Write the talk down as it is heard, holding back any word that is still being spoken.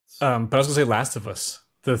But I was gonna say Last of Us,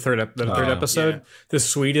 the third episode, yeah. The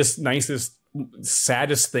sweetest, nicest,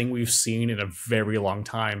 saddest thing we've seen in a very long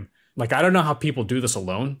time. Like, I don't know how people do this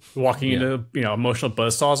alone, walking into, emotional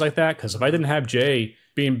buzzsaws like that. Because if I didn't have Jay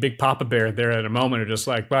being Big Papa Bear there at a moment, or just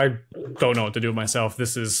like, I don't know what to do with myself.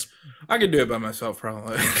 I could do it by myself,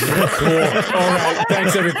 probably. Cool. All right.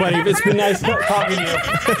 Thanks, everybody. It's been nice talking to you.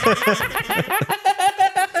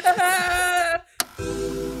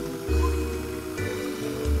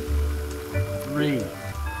 3,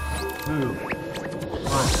 2,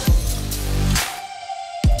 1.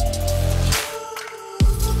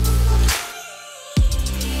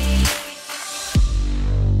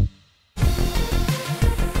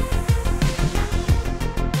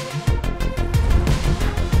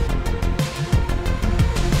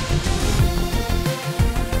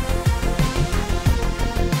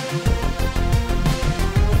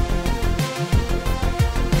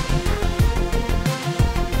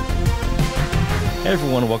 Hey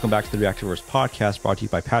everyone, welcome back to the Reactorverse Podcast, brought to you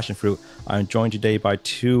by Passionfruit. I'm joined today by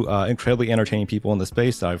two incredibly entertaining people in the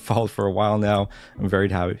space that I've followed for a while now. I'm very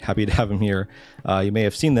happy to have them here. You may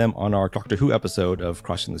have seen them on our Doctor Who episode of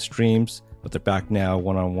Crossing the Streams, but they're back now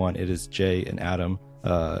one-on-one. It is Jay and Adam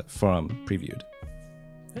from pReview'd.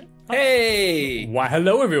 Hey! Why,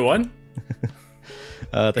 hello everyone.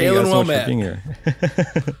 Thank you guys so much for being here.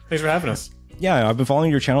 Thanks for having us. Yeah, I've been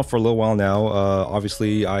following your channel for a little while now.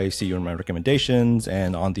 Obviously, I see you in my recommendations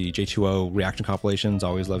and on the J2O reaction compilations. I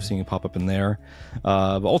always love seeing you pop up in there.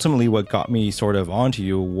 But ultimately, what got me sort of onto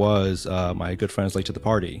you was my good friends late to the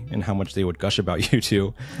party and how much they would gush about you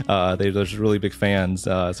two. They're just really big fans.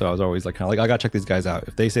 So I was always like, kind of like, I gotta check these guys out.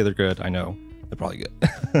 If they say they're good, I know they're probably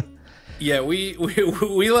good. Yeah, we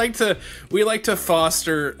like to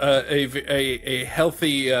foster a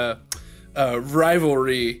healthy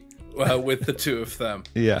rivalry. With the two of them.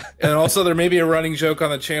 Yeah. And also there may be a running joke on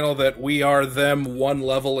the channel that we are them one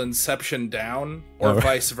level Inception down, or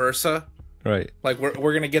vice versa. Right. Like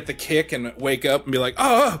we're gonna get the kick and wake up and be like,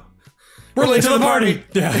 oh we're late to the party.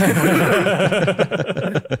 Yeah,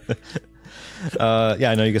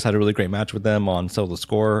 I know you guys had a really great match with them on Settle the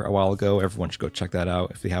Score a while ago. Everyone should go check that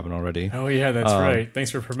out if they haven't already. Oh yeah, that's right.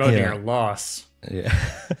 Thanks for promoting our loss. Yeah.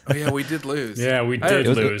 Oh yeah, we did lose. Yeah, we did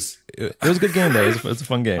lose. It was a good game though. It was a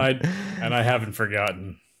fun game. I haven't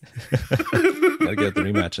forgotten. Gotta get the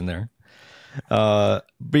rematch in there. But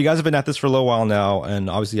you guys have been at this for a little while now, and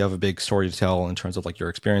obviously you have a big story to tell in terms of like your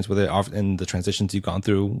experience with it and the transitions you've gone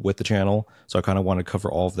through with the channel. So I kind of want to cover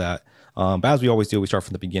all of that. But as we always do, we start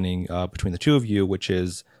from the beginning between the two of you, which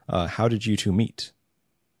is how did you two meet?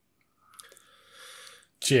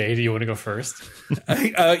 Jay, do you want to go first?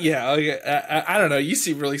 Yeah. I don't know. You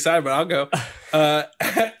seem really excited, but I'll go.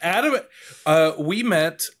 Adam, we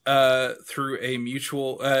met through a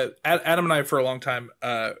mutual. Adam and I, for a long time,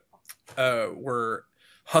 were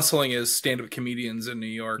hustling as stand-up comedians in New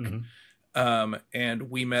York,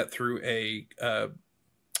 and we met through a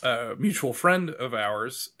mutual friend of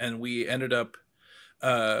ours, and we ended up.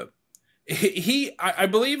 I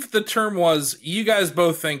believe the term was, you guys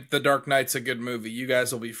both think The Dark Knight's a good movie. You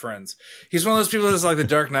guys will be friends. He's one of those people that's like, The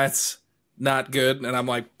Dark Knight's not good. And I'm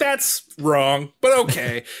like, that's wrong, but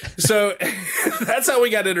okay. So that's how we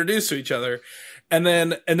got introduced to each other. And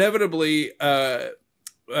then inevitably,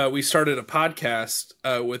 we started a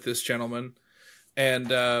podcast with this gentleman. And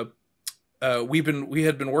we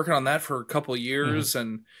had been working on that for a couple of years.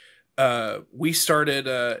 And we started,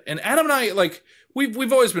 and Adam and I, like,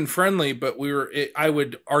 We've always been friendly, but I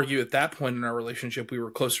would argue at that point in our relationship, we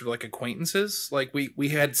were closer to like acquaintances. Like we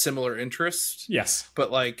had similar interests. Yes.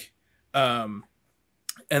 But like, and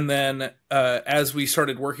then, as we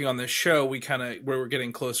started working on this show, we were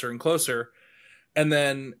getting closer and closer. And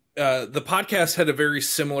then, the podcast had a very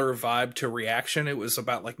similar vibe to Reaction. It was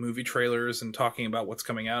about like movie trailers and talking about what's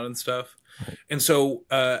coming out and stuff. Right. And so,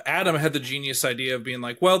 Adam had the genius idea of being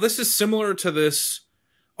like, well, this is similar to this.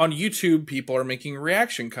 On YouTube, people are making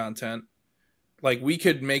reaction content. Like, we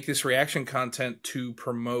could make this reaction content to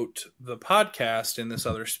promote the podcast in this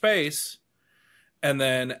other space. And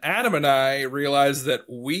then Adam and I realized that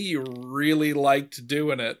we really liked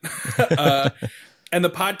doing it. And the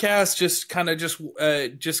podcast just kind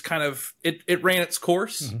of it ran its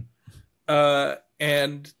course.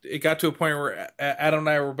 And it got to a point where Adam and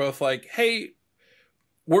I were both like, hey,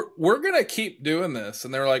 we're gonna keep doing this,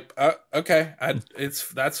 and they're like, okay,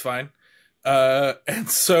 that's fine. And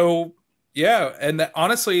so yeah, and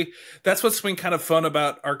honestly, that's what's been kind of fun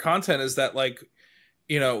about our content is that, like,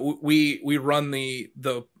 we run the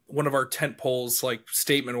one of our tent poles, like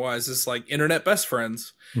statement wise, is like internet best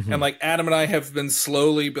friends. Mm-hmm. And like Adam and I have been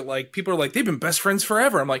slowly, but like people are like, they've been best friends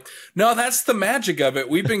forever. I'm like, no, that's the magic of it.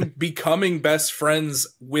 We've been becoming best friends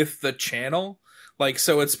with the channel. Like,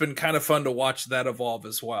 so it's been kind of fun to watch that evolve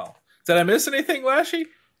as well. Did I miss anything, Lashy?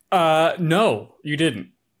 No, you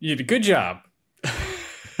didn't. You did a good job.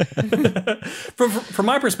 From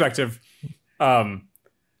my perspective, when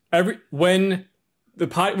we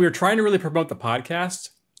were trying to really promote the podcast,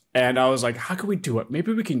 and I was like, how can we do it?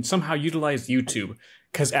 Maybe we can somehow utilize YouTube.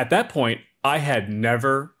 Because at that point, I had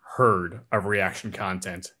never heard of reaction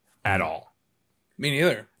content at all. Me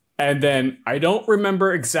neither. And then I don't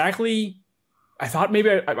remember exactly. I thought maybe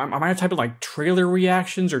I might have typed in like trailer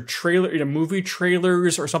reactions or movie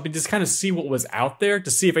trailers or something, just kind of see what was out there, to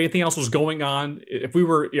see if anything else was going on. If we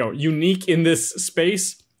were, unique in this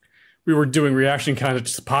space, we were doing reaction content,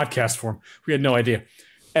 just a podcast form. We had no idea.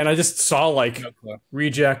 And I just saw like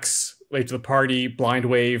Rejects, Late to the Party, Blind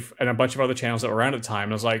Wave, and a bunch of other channels that were around at the time.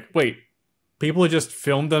 And I was like, wait, people had just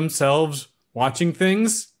filmed themselves watching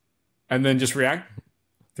things and then just react?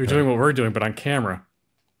 They're doing what we're doing, but on camera.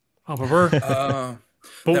 Oh, but we're... that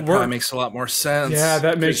probably makes a lot more sense. Yeah,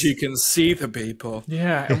 that makes... you can see the people.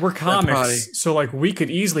 Yeah, and we're comics, so like we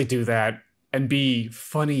could easily do that and be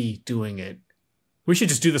funny doing it. We should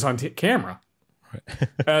just do this on camera.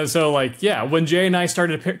 Right. So like, yeah, when Jay and I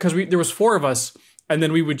started... Because there was 4 of us, and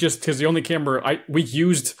then we would just... Because the only camera... we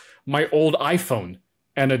used my old iPhone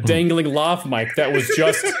and a dangling lav mic that was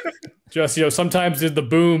just... sometimes the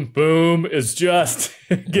boom is just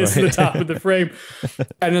gets to the top of the frame.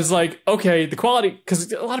 And it's like, okay, the quality,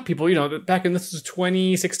 because a lot of people, back in, this is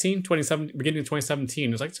 2016, beginning of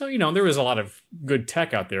 2017, it's like, so, there was a lot of good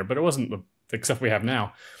tech out there, but it wasn't the stuff we have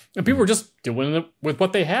now. And people were just doing it with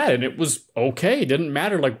what they had, and it was okay. It didn't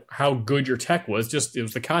matter like how good your tech was, it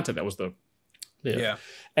was the content that was yeah.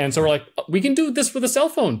 And so we're like, we can do this with a cell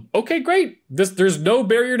phone. Okay, great. There's no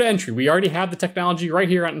barrier to entry. We already have the technology right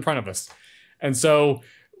here out in front of us. And so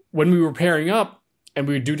when we were pairing up and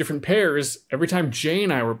we would do different pairs, every time Jay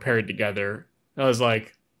and I were paired together, I was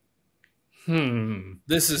like,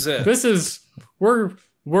 this is it. We're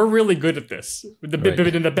really good at this. The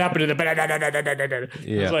bit in the bap.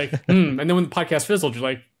 Yeah. It's like, And then when the podcast fizzled, you're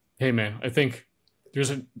like, hey man, I think there's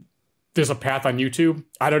a path on YouTube.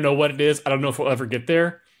 I don't know what it is. I don't know if we'll ever get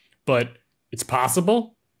there, but it's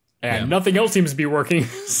possible. And nothing else seems to be working.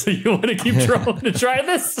 So you want to keep trying to try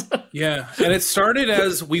this? Yeah. And it started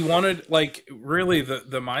as we wanted, like, really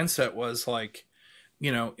the mindset was like,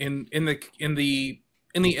 in the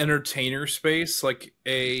entertainer space, like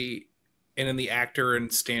and in the actor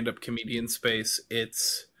and stand-up comedian space,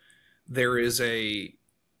 there's a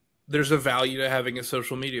value to having a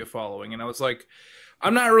social media following. And I was like,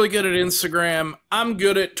 I'm not really good at Instagram. I'm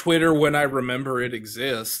good at Twitter when I remember it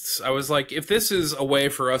exists. I was like, if this is a way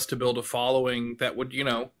for us to build a following that would,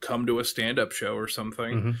 come to a stand-up show or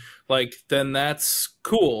something, like, then that's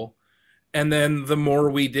cool. And then the more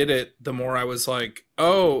we did it, the more I was like,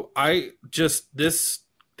 oh,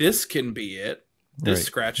 this can be it. This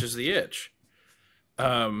scratches the itch.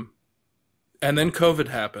 And then COVID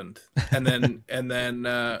happened. And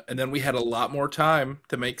then we had a lot more time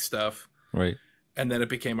to make stuff. Right. And then it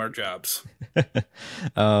became our jobs.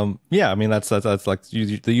 Yeah, I mean that's like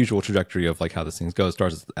the usual trajectory of like how this thing goes. It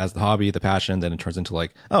starts as the hobby, the passion, then it turns into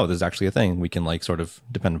like, oh, there's actually a thing we can like sort of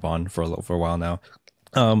depend upon for a while now.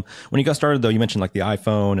 When you got started though, you mentioned like the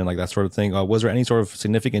iPhone and like that sort of thing. Was there any sort of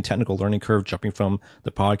significant technical learning curve jumping from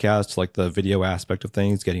the podcast to like the video aspect of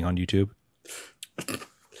things, getting on YouTube?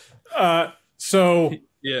 I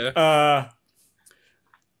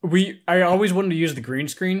always wanted to use the green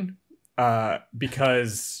screen.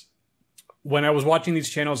 Because when I was watching these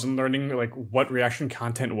channels and learning like what reaction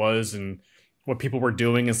content was and what people were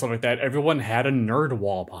doing and stuff like that, everyone had a nerd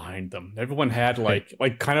wall behind them. Everyone had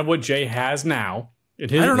like kind of what Jay has now. I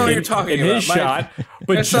don't know what you're talking about. His shot,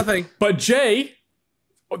 but Jay,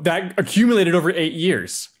 that accumulated over 8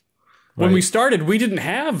 years. When we started, we didn't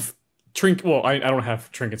have Well, I don't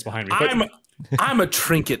have trinkets behind me. But I'm a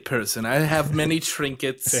trinket person. I have many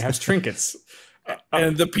trinkets. They have trinkets.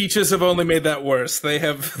 And the peaches have only made that worse. They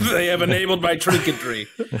have enabled my trinketry.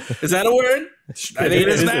 Is that a word? I think it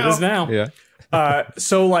is now. It is now. Yeah.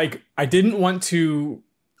 So like I didn't want to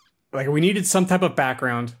we needed some type of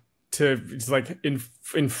background to like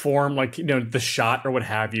inform like the shot or what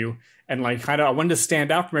have you. And like kind of I wanted to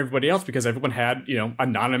stand out from everybody else because everyone had,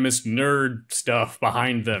 anonymous nerd stuff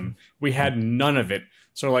behind them. We had none of it.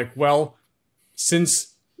 So like, well,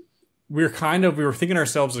 since we were thinking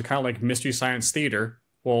ourselves as kind of like mystery science theater.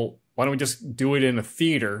 Well, why don't we just do it in a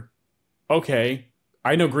theater? Okay.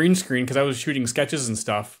 I know green screen because I was shooting sketches and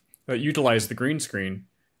stuff. that utilize the green screen.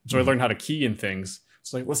 So I learned how to key in things.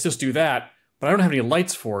 It's like, let's just do that. But I don't have any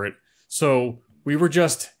lights for it. So we were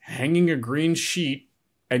just hanging a green sheet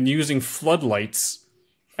and using floodlights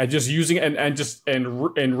and just using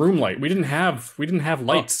and room light. We didn't have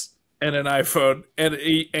lights. And an iPhone,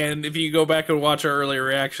 and if you go back and watch our earlier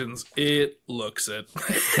reactions, it looks it.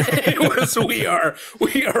 We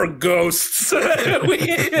are ghosts. we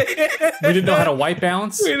didn't know how to white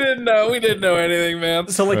balance. We didn't know anything, man.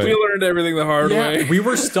 So we learned everything the hard way. We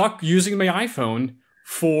were stuck using my iPhone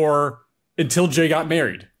until Jay got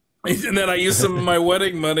married. And then I used some of my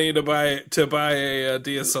wedding money to buy a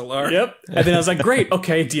DSLR. Yep. And then I was like, great,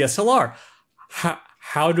 okay, DSLR.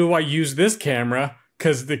 How do I use this camera?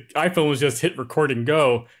 Because the iPhone was just hit record and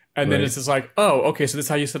go. And then it's just like, oh, okay, so this is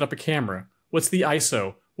how you set up a camera. What's the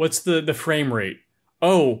ISO? What's the frame rate?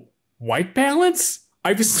 Oh, white balance?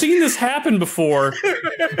 I've seen this happen before.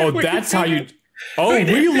 Oh, that's how you... Oh,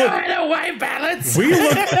 we look... white balance. We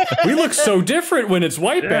look so different when it's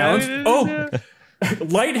white balance. Oh,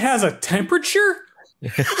 light has a temperature?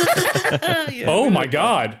 Oh, my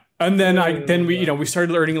God. And then we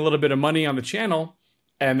started earning a little bit of money on the channel.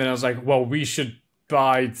 And then I was like, well, we should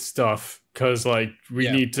buy stuff because we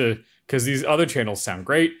need to, because these other channels sound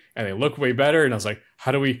great and they look way better. And I was like,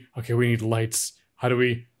 we need lights. Our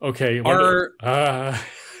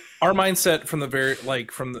mindset from the very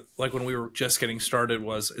when we were just getting started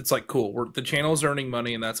was, it's like, cool, the channel's earning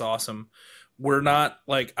money and that's awesome. We're not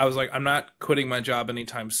I was like, I'm not quitting my job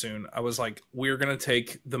anytime soon. I was like, we're gonna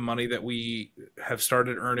take the money that we have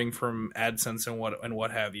started earning from AdSense and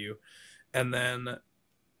what have you, and then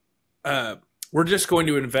we're just going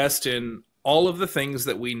to invest in all of the things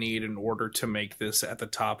that we need in order to make this at the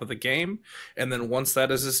top of the game. And then once that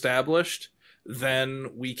is established,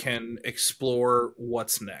 then we can explore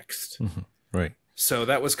what's next. Mm-hmm. Right. So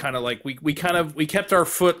that was kind of like, we kept our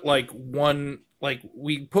foot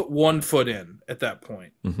we put one foot in at that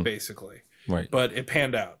point, basically. Right. But it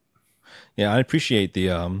panned out. Yeah. I appreciate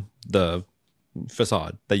the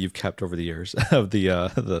facade that you've kept over the years of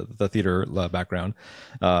the theater background.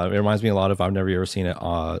 It reminds me a lot of, I've never ever seen it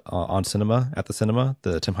on cinema, at the cinema,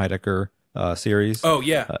 the Tim Heidecker series. Oh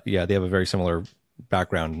yeah. Yeah, they have a very similar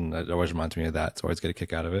background, and it always reminds me of that, so I always get a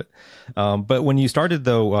kick out of it. But when you started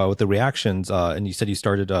though with the reactions, and you said you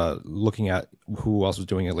started looking at who else was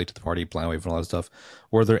doing it, late to the party, Blind Wave, and all that stuff,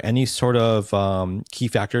 were there any sort of key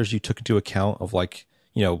factors you took into account of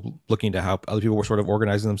looking into how other people were sort of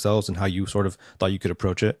organizing themselves and how you sort of thought you could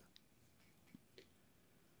approach it?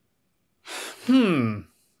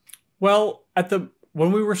 Well,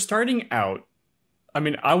 when we were starting out, I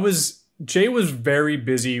mean, Jay was very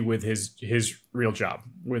busy with his real job,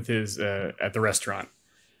 with his at the restaurant,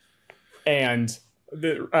 and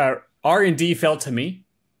the R&D fell to me.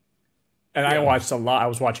 And I watched a lot. I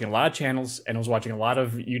was watching a lot of channels, and I was watching a lot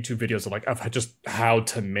of YouTube videos of just how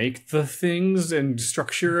to make the things and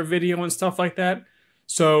structure a video and stuff like that.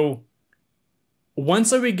 So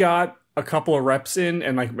once we got a couple of reps in,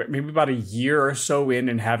 and maybe about a year or so in,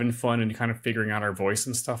 and having fun and kind of figuring out our voice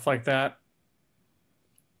and stuff like that,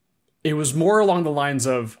 it was more along the lines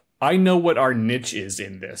of, I know what our niche is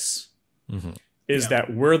in this. Is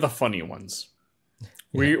that we're the funny ones.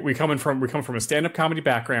 Yeah. We come from a stand-up comedy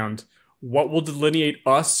background. What will delineate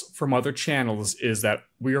us from other channels is that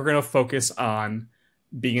we are going to focus on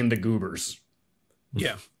being the goobers.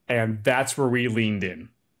 Yeah. And that's where we leaned in.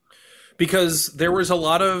 Because there was a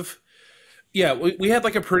lot of, we had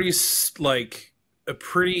a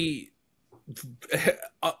pretty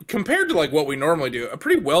compared to what we normally do, a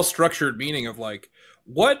pretty well-structured meaning of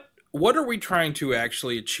what are we trying to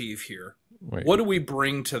actually achieve here? Right. What do we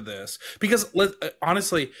bring to this? Because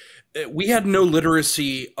honestly, we had no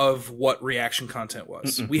literacy of what reaction content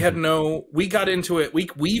was. Mm-mm. We got into it.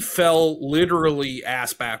 We fell literally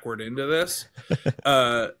ass backward into this.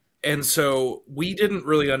 And so we didn't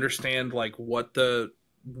really understand what the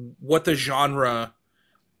genre,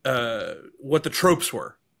 what the tropes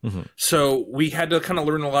were. Mm-hmm. So we had to kind of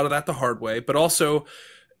learn a lot of that the hard way, but also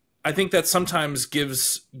I think that sometimes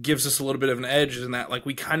gives us a little bit of an edge in that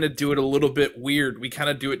we kind of do it a little bit weird. We kind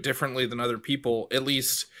of do it differently than other people, at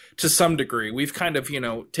least to some degree. We've kind of,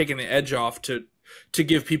 taken the edge off to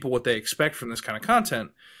give people what they expect from this kind of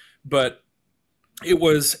content. But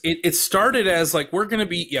it started as we're going to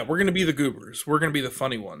be the goobers. We're going to be the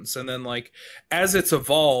funny ones. And then as it's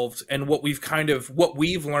evolved and what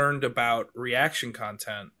we've learned about reaction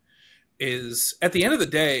content is, at the end of the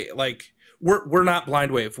day, we're not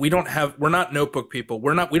Blind Wave. We're not Notebook people.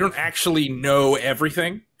 We don't actually know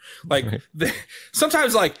everything.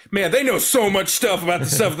 Sometimes man, they know so much stuff about the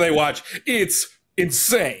stuff they watch. It's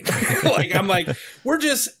insane. Like, I'm like,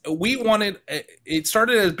 we wanted, it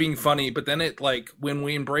started as being funny, but then it, like, when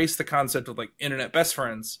we embraced the concept of like internet best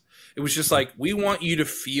friends, it was just like, we want you to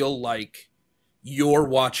feel like you're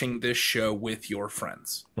watching this show with your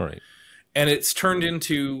friends. Right. And it's turned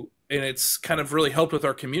into, and it's kind of really helped with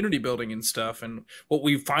our community building and stuff. And what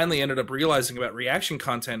we finally ended up realizing about reaction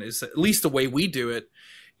content is that, at least the way we do it,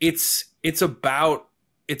 it's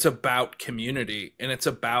about community, and it's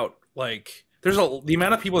about, like, the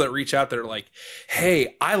amount of people that reach out that are like,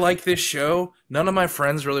 hey, I like this show. None of my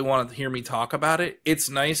friends really want to hear me talk about it. It's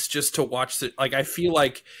nice just to watch it. Like, I feel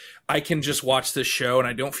like I can just watch this show and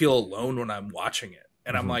I don't feel alone when I'm watching it.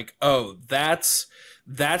 And I'm like, oh, that's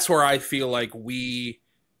where I feel like we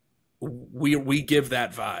give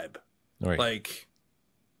that vibe. Right. Like,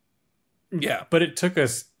 yeah. But it took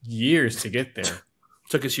us years to get there.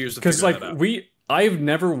 Took us years to figure that out. Because, like, I've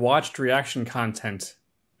never watched reaction content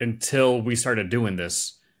until we started doing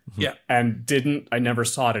this. Yeah. And I never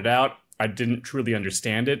sought it out. I didn't truly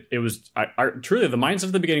understand it. It was, truly, the mindset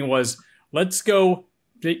at the beginning was, let's go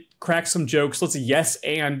crack some jokes. Let's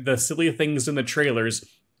and the silly things in the trailers,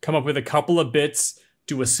 come up with a couple of bits,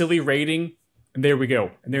 do a silly rating, and there we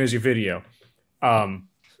go. And there's your video.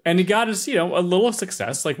 And it got us, a little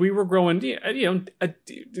success. Like, we were growing,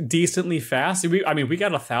 decently fast. We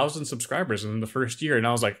got 1,000 subscribers in the first year, and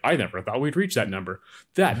I was like, I never thought we'd reach that number.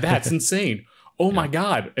 That's insane. Oh my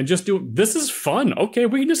God! And this is fun. Okay,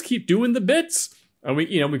 we can just keep doing the bits. And we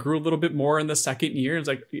grew a little bit more in the second year. It's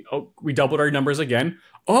like, we doubled our numbers again.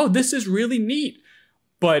 Oh, this is really neat.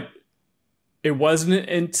 But it wasn't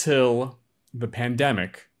until the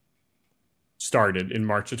pandemic started in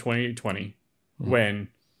March of 2020 when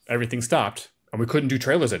everything stopped and we couldn't do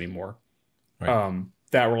trailers anymore. Right.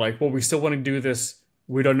 That we're like, well, we still want to do this.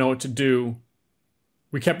 We don't know what to do.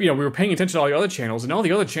 We kept, we were paying attention to all the other channels, and all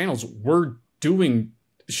the other channels were doing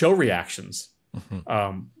show reactions.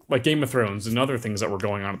 Like Game of Thrones and other things that were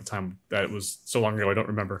going on at the time that was so long ago, I don't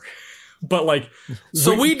remember. But like,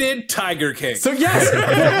 so we did Tiger King. So yes,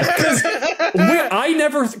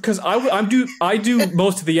 I do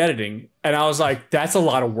most of the editing, and I was like, that's a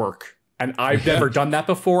lot of work. And I've never done that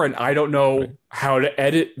before, and I don't know how to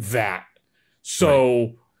edit that.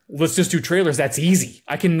 So let's just do trailers. That's easy.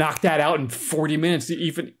 I can knock that out in 40 minutes,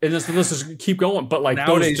 and let's just keep going. But like,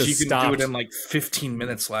 nowadays, those just you can stopped. do it in like 15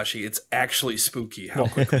 minutes, Slashy. It's actually spooky how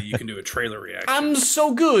quickly you can do a trailer reaction. I'm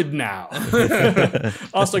so good now.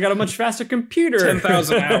 Also, got a much faster computer.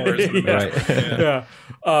 10,000 hours. Yeah.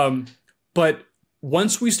 But when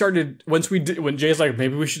Jay's like,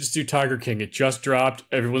 maybe we should just do Tiger King. It just dropped.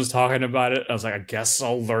 Everyone's talking about it. I was like, I guess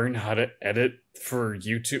I'll learn how to edit for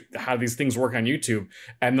YouTube, how these things work on YouTube,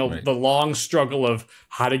 and the long struggle of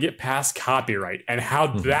how to get past copyright and how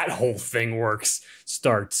that whole thing works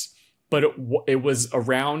starts. But it was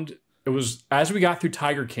as we got through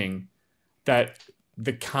Tiger King that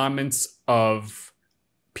the comments of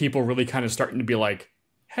people really kind of starting to be like,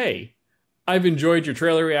 hey, I've enjoyed your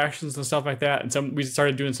trailer reactions and stuff like that. And we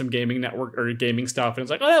started doing some gaming network or gaming stuff, and it's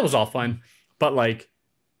like, oh, that was all fun. But like,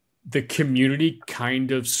 the community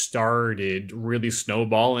kind of started really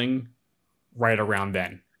snowballing right around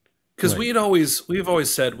then. Because we've always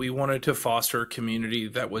said we wanted to foster a community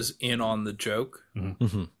that was in on the joke.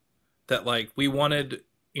 That like, we wanted,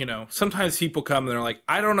 sometimes people come and they're like,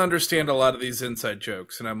 I don't understand a lot of these inside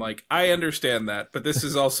jokes. And I'm like, I understand that. But this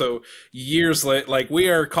is also years late. Like, we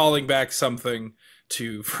are calling back something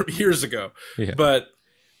from years ago. Yeah. But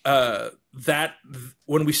that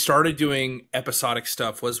when we started doing episodic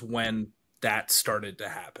stuff was when that started to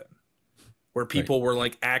happen, where people were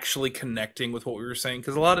like actually connecting with what we were saying.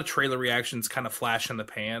 Because a lot of trailer reactions kind of flash in the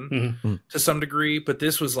pan to some degree. But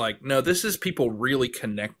this was like, no, this is people really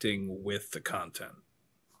connecting with the content.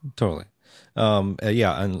 Totally.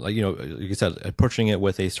 And like you said, approaching it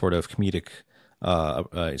with a sort of comedic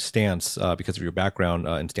stance because of your background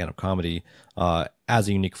in stand-up comedy as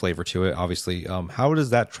a unique flavor to it, obviously. How does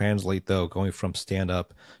that translate, though, going from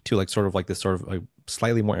stand-up to like sort of like this sort of like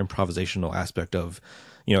slightly more improvisational aspect of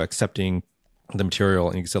accepting the material,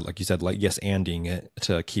 and like you said, like yes-anding it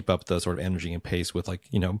to keep up the sort of energy and pace with like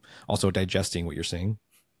also digesting what you're saying?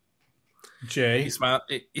 Jay, he smiled.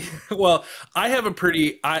 Well, I have a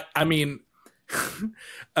pretty. I mean,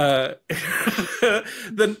 the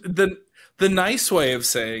nice way of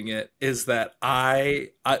saying it is that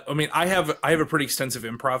I have a pretty extensive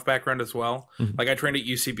improv background as well. Like, I trained at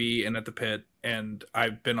UCB and at the Pit, and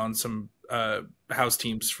I've been on some house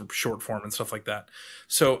teams for short form and stuff like that.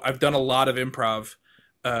 So I've done a lot of improv.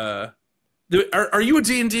 Are you a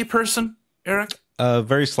D&D person, Eric?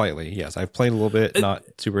 Very slightly, yes. I've played a little bit, not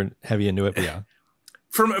super heavy into it, but yeah.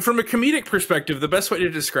 from a comedic perspective, the best way to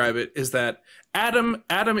describe it is that Adam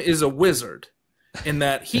is a wizard in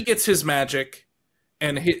that he gets his magic,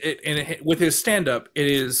 and with his stand-up,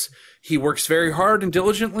 he works very hard and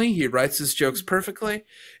diligently. He writes his jokes perfectly,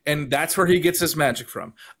 and that's where he gets his magic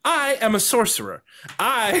from. I am a sorcerer.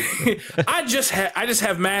 I just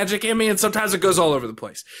have magic in me, and sometimes it goes all over the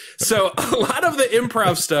place. So a lot of the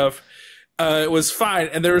improv stuff was fine,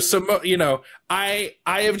 and there was some, I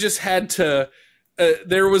have just had to.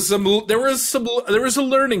 There was a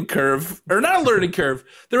learning curve, or not a learning curve.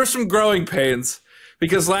 There were some growing pains.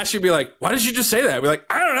 Because last year, be like, why did you just say that? We're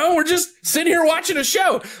like, I don't know. We're just sitting here watching a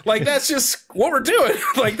show. Like, that's just what we're doing.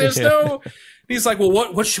 Like, there's no. He's like, well,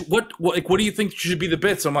 what do you think should be the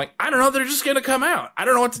bits? I'm like, I don't know. They're just gonna come out. I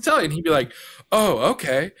don't know what to tell you. And he'd be like, oh,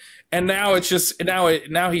 okay. And now it's just now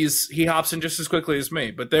he hops in just as quickly as me.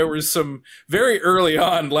 But there was some very early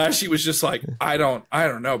on. Last year was just like, I don't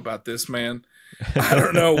know about this, man. I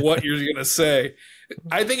don't know what you're gonna say.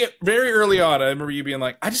 I think very early on, I remember you being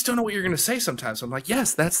like, I just don't know what you're going to say sometimes. I'm like,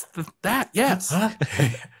 yes, yes. That's the fun.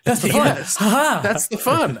 Yes, that's the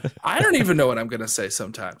fun. I don't even know what I'm going to say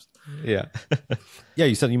sometimes. Yeah. Yeah,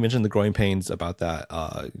 you mentioned the growing pains about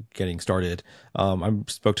that getting started. I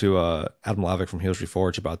spoke to Adam Lavick from Heroes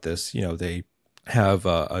Reforged about this. They have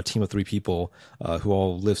a team of 3 people who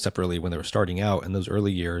all lived separately when they were starting out in those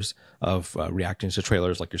early years of reacting to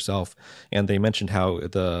trailers like yourself. And they mentioned how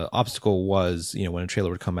the obstacle was, when a trailer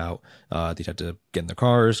would come out, they'd have to get in their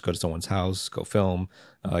cars, go to someone's house, go film,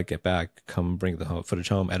 get back, come bring the footage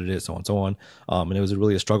home, edit it, so on and so on. And it was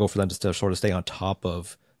really a struggle for them to sort of stay on top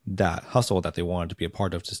of that hustle that they wanted to be a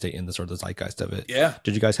part of, to stay in the sort of the zeitgeist of it. Yeah.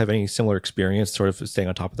 Did you guys have any similar experience sort of staying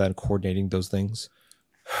on top of that and coordinating those things?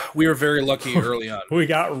 We were very lucky early on. We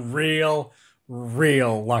got real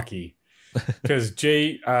lucky because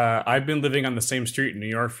Jay, I've been living on the same street in New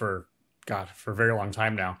York for a very long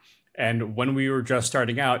time now. And when we were just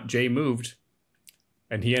starting out, Jay moved,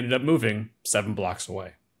 and he ended up moving 7 blocks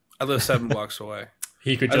away. I live 7 blocks away.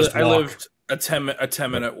 He could just walk. I lived a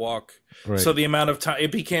 10-minute walk. Right. So the amount of time,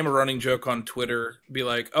 it became a running joke on Twitter. Be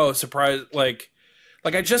like, oh, surprise, like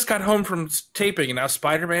I just got home from taping and now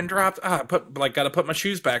Spider-Man dropped. Got to put my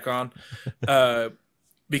shoes back on,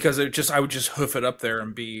 because I would just hoof it up there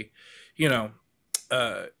and be,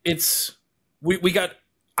 it's we got.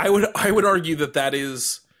 I would argue that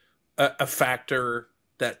is a factor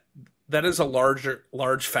that is a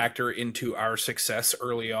large factor into our success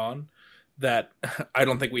early on. That I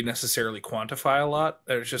don't think we necessarily quantify a lot.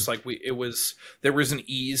 There's just like there was an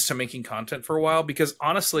ease to making content for a while, because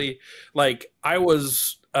honestly, like I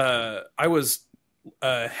was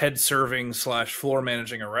head serving / floor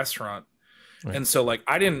managing a restaurant, right. And so like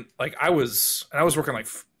I was working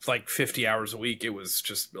like 50 hours a week. It was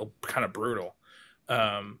just kind of brutal,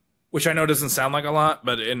 which I know doesn't sound like a lot,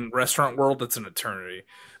 but in restaurant world, it's an eternity.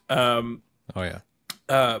 Oh yeah.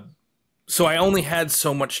 So I only had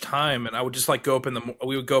so much time, and I would just like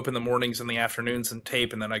we would go up in the mornings and the afternoons and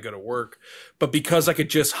tape, and then I go to work. But because I could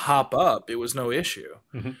just hop up, it was no issue.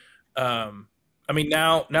 Mm-hmm. I mean,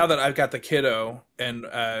 now that I've got the kiddo, and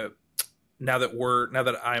now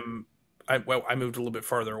that I moved a little bit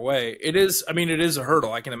farther away, it is a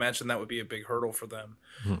hurdle. I can imagine that would be a big hurdle for them.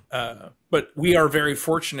 Mm-hmm. But we are very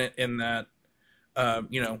fortunate in that,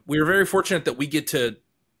 we are very fortunate that we get to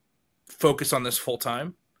focus on this full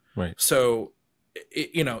time. Right. So,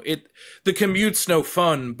 the commute's no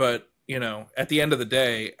fun, but at the end of the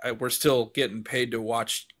day, we're still getting paid to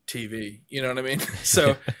watch TV. You know what I mean?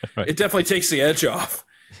 So right. It definitely takes the edge off.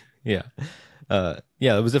 Yeah.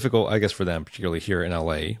 Yeah, it was difficult, I guess, for them, particularly here in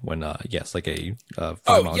LA, when yes, like a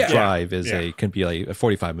 5-mile drive can be like a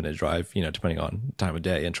 45-minute drive, depending on time of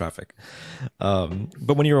day and traffic.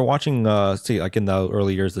 But when you were watching, like in the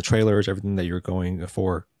early years, the trailers, everything that you were going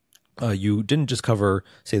for. You didn't just cover,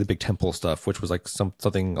 say, the big temple stuff, which was like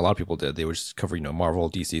something a lot of people did. They would just cover, Marvel,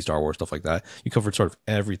 DC, Star Wars, stuff like that. You covered sort of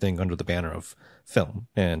everything under the banner of film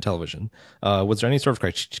and television. Was there any sort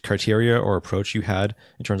of criteria or approach you had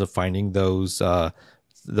in terms of finding those trailers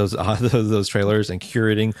and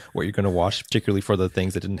curating what you're going to watch, particularly for the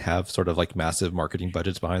things that didn't have sort of like massive marketing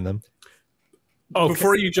budgets behind them? Okay.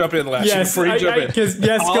 Before you jump in, Lashley, go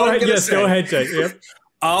ahead, Jake. Yep.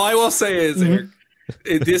 All I will say is, Eric,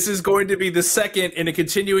 this is going to be the second in a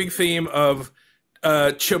continuing theme of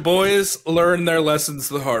Chaboys learn their lessons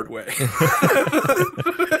the hard way.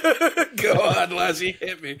 Go on, Lassie,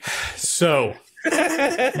 hit me. So,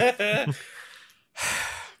 this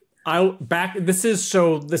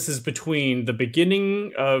is between the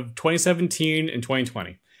beginning of 2017 and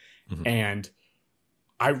 2020, mm-hmm. and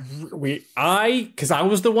because I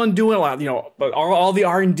was the one doing a lot, all the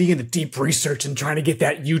R&D and the deep research and trying to get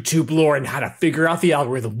that YouTube lore and how to figure out the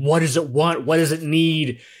algorithm. What does it want? What does it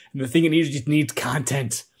need? And the thing it needs just needs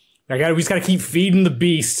content. We just got to keep feeding the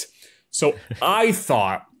beast. So I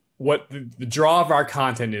thought what the draw of our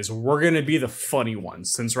content is, we're going to be the funny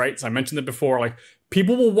ones. So I mentioned it before, like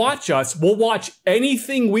people will watch us. We'll watch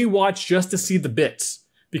anything we watch just to see the bits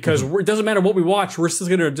because it doesn't matter what we watch. We're still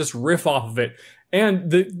going to just riff off of it.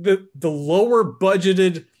 And the lower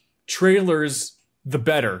budgeted trailers, the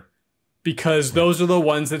better, because those are the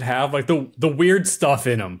ones that have like the weird stuff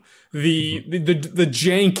in them. The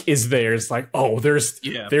jank is there. It's like, oh, there's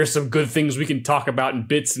some good things we can talk about in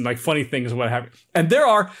bits and like funny things and what have you. And there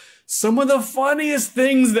are some of the funniest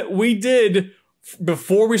things that we did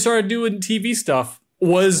before we started doing TV stuff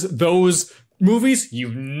was those movies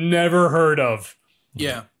you've never heard of.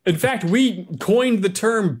 Yeah. In fact, we coined the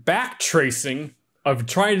term backtracing of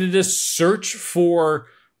trying to just search for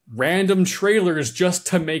random trailers just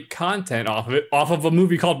to make content off of a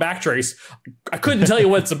movie called Backtrace. I couldn't tell you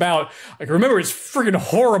what it's about. Like, remember, it's freaking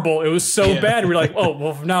horrible. It was so bad. We're like, oh,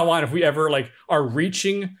 well, from now on, if we ever like are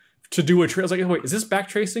reaching to do a trailer, it's like, wait, is this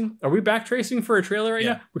backtracing? Are we backtracing for a trailer right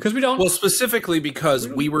now? Because we don't. Well, specifically because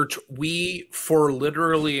we for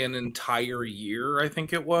literally an entire year, I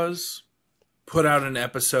think it was, put out an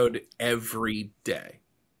episode every day.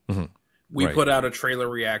 Mm-hmm. We put out a trailer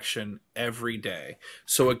reaction every day.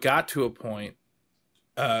 So it got to a point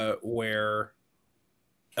where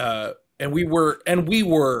and we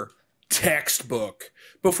were textbook,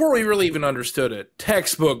 before we really even understood it,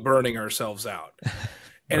 textbook burning ourselves out.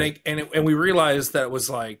 And we realized that it was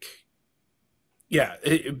like,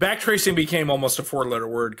 backtracing became almost a 4-letter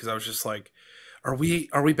word because I was just like, are we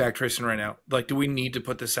backtracing right now? Like, do we need to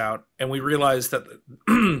put this out? And we realized that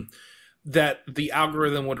that the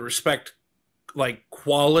algorithm would respect like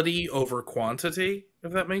quality over quantity,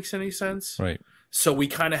 if that makes any sense. Right. So we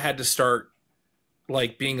kind of had to start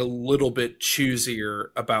like being a little bit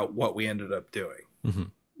choosier about what we ended up doing. Mm-hmm.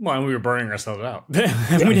 Well, and we were burning ourselves out. we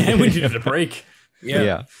needed a break.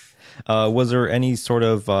 Yeah. Was there any sort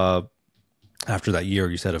of after that year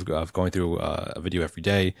you said of going through a video every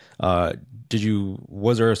day,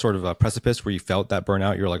 was there a sort of a precipice where you felt that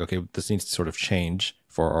burnout? You're like, okay, this needs to sort of change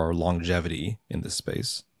for our longevity in this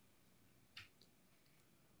space.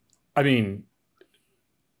 I mean,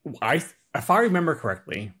 if I remember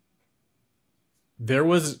correctly,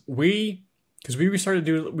 because we started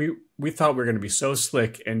doing, we thought we were going to be so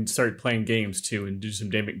slick and started playing games too and do some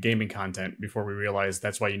gaming content before we realized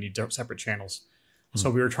that's why you need separate channels. Mm-hmm. So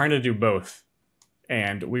we were trying to do both,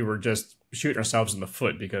 and we were just shooting ourselves in the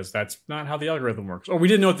foot because that's not how the algorithm works. Or we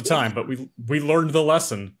didn't know at the time, but we learned the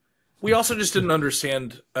lesson. We also just didn't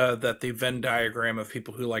understand that the Venn diagram of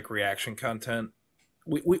people who like reaction content.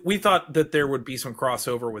 We thought that there would be some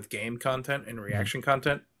crossover with game content and reaction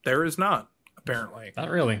content. There is not, apparently. Not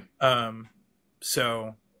really.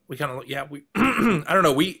 So we kind of, I don't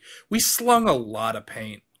know. We slung a lot of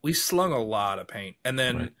paint. And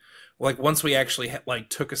then like once we actually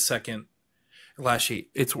took a second, Lashy,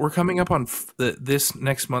 we're coming up on this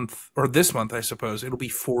next month, or this month, I suppose. It'll be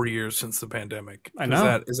 4 years since the pandemic. I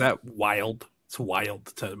know. Is that wild? It's wild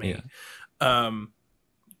to me. Yeah.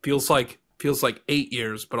 Feels like 8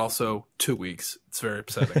 years, but also 2 weeks. It's very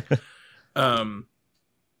upsetting.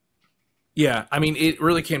 Yeah, I mean, it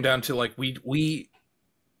really came down to like we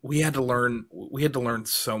had to learn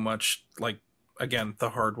so much, like, again, the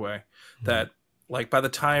hard way, that like by the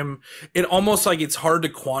time it almost like it's hard to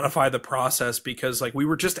quantify the process because like we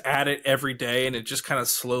were just at it every day and it just kind of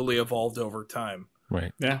slowly evolved over time.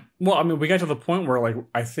 Right. Yeah. Well, I mean, we got to the point where like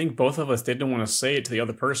I think both of us didn't want to say it to the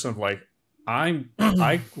other person of like, I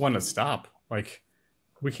want to stop. Like,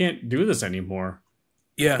 we can't do this anymore.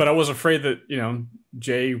 Yeah. But I was afraid that,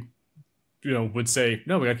 Jay, would say,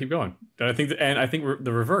 no, we got to keep going. And I think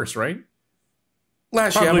the reverse, right?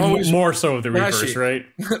 Lashy, probably I'm always more so the reverse, right?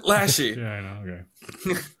 Lashy. Yeah, I know.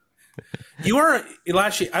 Okay. You are,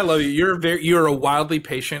 Lashy, I love you. You're a wildly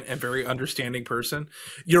patient and very understanding person.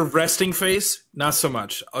 Your resting face, not so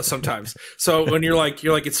much sometimes. So when you're like,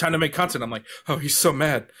 it's time to make content, I'm like, oh, he's so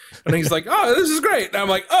mad. And he's like, oh, this is great. And I'm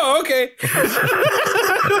like, oh, okay.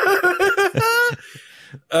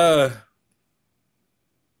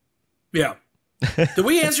 Yeah. Did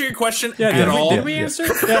we answer your question at all? Did we answer?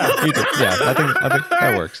 Yeah, we did. Yeah, I think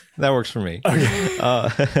that works. That works for me. Okay.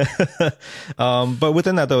 But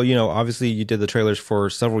within that, though, obviously you did the trailers for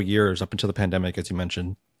several years up until the pandemic, as you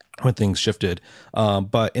mentioned, when things shifted.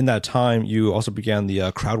 But in that time, you also began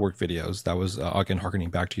the crowd work videos. That was, again, harkening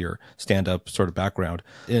back to your stand-up sort of background.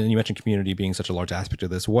 And you mentioned community being such a large aspect of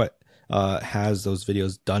this. What has those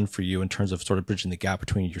videos done for you in terms of sort of bridging the gap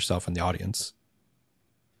between yourself and the audience?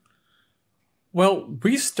 Well,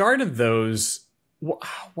 we started those.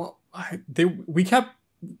 We kept,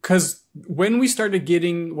 because when we started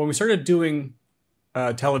doing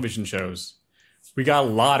television shows, we got a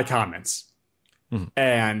lot of comments,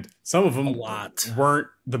 and some of them weren't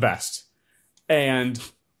the best.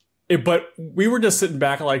 But we were just sitting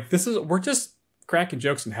back like, we're just cracking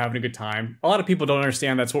jokes and having a good time. A lot of people don't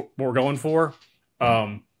understand that's what we're going for.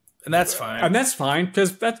 And that's fine. And that's fine,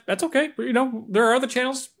 because that's okay. You know, there are other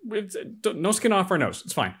channels with no skin off our nose.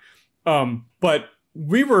 It's fine. But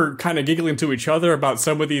we were kind of giggling to each other about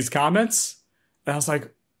some of these comments. And I was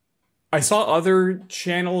like, I saw other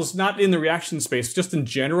channels, not in the reaction space, just in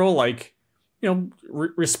general, like, you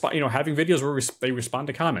know, having videos where they respond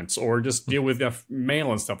to comments or just deal with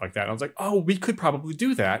mail and stuff like that. And I was like, oh, we could probably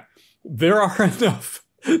do that. There are enough,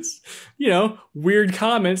 you know, weird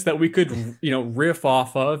comments that we could, you know, riff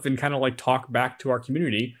off of and kind of like talk back to our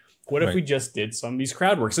community. What if we just did some of these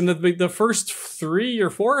crowd works? And the first 3 or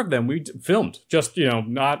 4 of them we filmed, just, you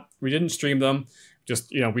know, we didn't stream them.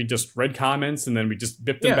 Just, you know, we just read comments and then we just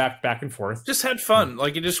bipped them back and forth. Just had fun.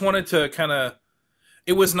 Like, you just wanted to kind of,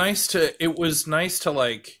 it was nice to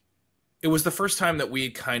like, it was the first time that we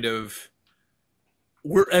kind of,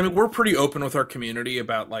 we're pretty open with our community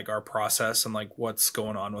about like our process and like what's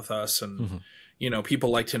going on with us. And, you know,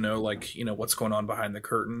 people like to know, like, you know, what's going on behind the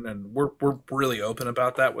curtain. And we're really open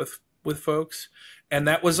about that with folks. And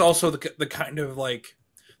that was also the kind of like,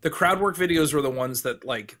 the crowd work videos were the ones that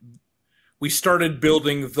like, we started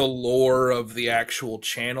building the lore of the actual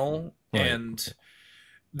channel. Right. And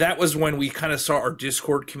that was when we kind of saw our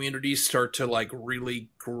Discord community start to like really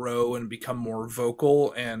grow and become more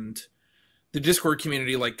vocal. And the Discord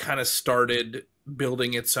community like kind of started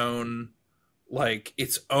building its own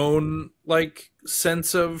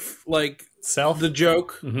sense of like self, the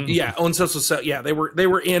joke. Yeah. Own sense of self. Yeah. They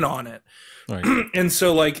were in on it. Right. And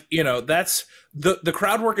so like, you know, that's the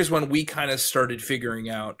crowd work is when we kind of started figuring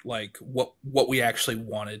out like what we actually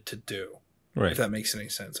wanted to do. Right. If that makes any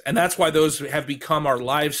sense. And that's why those have become our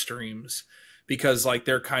live streams, because like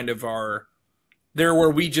they're kind of they're where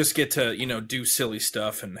we just get to, you know, do silly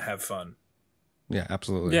stuff and have fun. Yeah,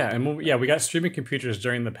 absolutely. Yeah. And we got streaming computers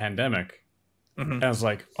during the pandemic. And I was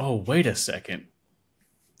like, oh, wait a second.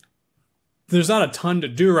 There's not a ton to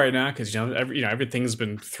do right now because, you know, everything's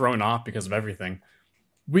been thrown off because of everything.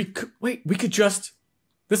 We could just,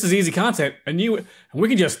 this is easy content, and we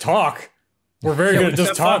can just talk. We're very good at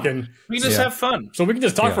just talking. We just have fun. So we can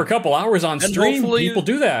just talk for a couple hours on stream. People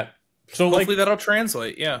do that. So hopefully that'll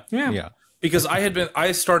translate. Yeah. Because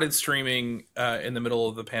I started streaming in the middle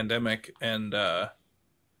of the pandemic, and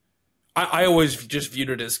I always just viewed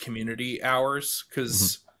it as community hours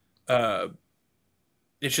because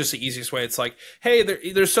it's just the easiest way. It's like, hey,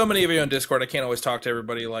 there's so many of you on Discord. I can't always talk to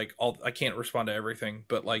everybody. Like, I can't respond to everything,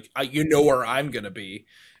 but like, you know where I'm gonna be.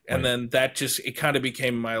 And then that just, it kind of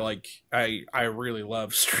became my, like, I really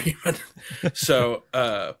love streaming. So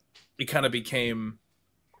it kind of became,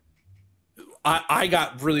 I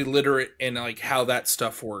got really literate in like how that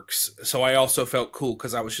stuff works. So I also felt cool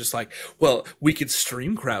because I was just like, well, we could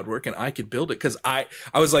stream crowd work and I could build it. Because I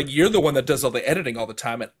was like, you're the one that does all the editing all the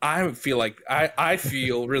time. And I feel like I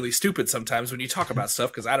feel really stupid sometimes when you talk about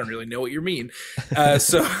stuff because I don't really know what you mean.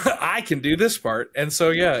 So I can do this part. And so,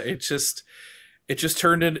 yeah, it just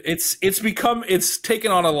turned in, it's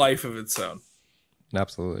taken on a life of its own.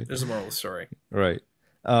 Absolutely. There's a moral of the story. Right.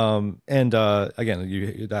 And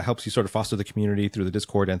again, that helps you sort of foster the community through the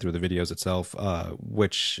Discord and through the videos itself,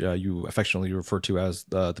 which you affectionately refer to as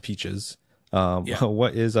the Peaches.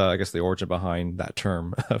 What is, I guess, the origin behind that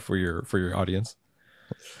term for your audience?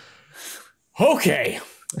 Okay,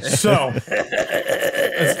 so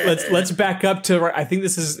let's back up to, I think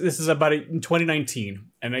this is about in 2019,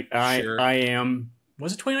 and I am,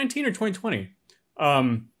 was it 2019 or 2020?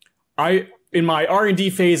 In my R&D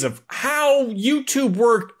phase of how YouTube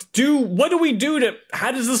worked, what do we do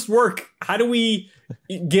how does this work? How do we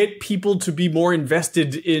get people to be more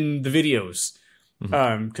invested in the videos?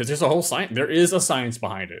 Because there's a whole science, there is a science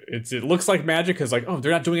behind it. It looks like magic because like, oh,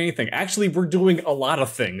 they're not doing anything. Actually, we're doing a lot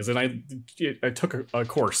of things. And I took a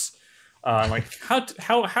course. Like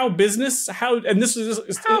how business, and this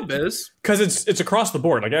is how biz, because it's across the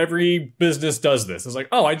board. Like every business does this. It's like,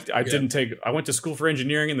 oh, I went to school for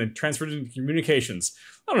engineering and then transferred into communications.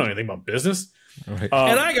 I don't know anything about business. Right.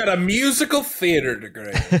 And I got a musical theater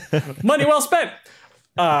degree. Money well spent.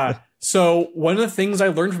 So one of the things I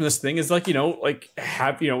learned from this thing is like,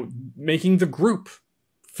 making the group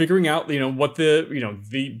figuring out, what the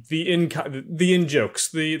in jokes,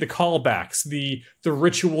 the callbacks, the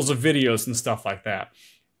rituals of videos and stuff like that.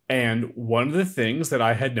 And one of the things that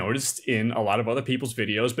I had noticed in a lot of other people's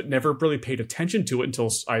videos, but never really paid attention to it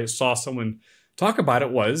until I saw someone talk about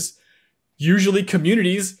it, was usually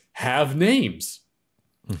communities have names.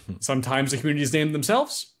 Sometimes the communities name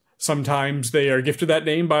themselves. Sometimes they are gifted that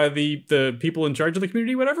name by the people in charge of the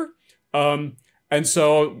community, whatever. And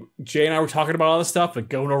so Jay and I were talking about all this stuff, like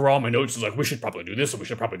going over all my notes. It's like, we should probably do this, and we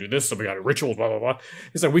should probably do this, and we got a ritual, blah, blah, blah.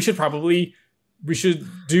 It's like, we should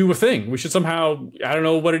do a thing. We should somehow, I don't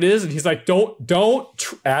know what it is. And he's like, don't,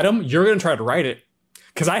 Adam, you're going to try to write it.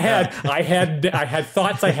 Because I had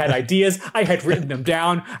thoughts, I had ideas, I had written them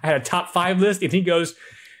down. I had a top 5 list, and he goes,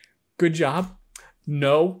 good job.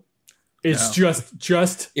 No. It's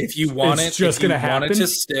just if you want it's it, just if you gonna happen. Want it to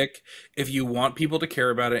stick, if you want people to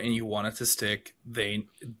care about it and you want it to stick, they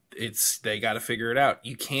got to figure it out.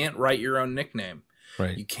 You can't write your own nickname,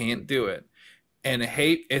 right? You can't do it. And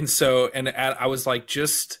I was like,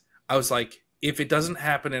 if it doesn't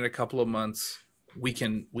happen in a couple of months, we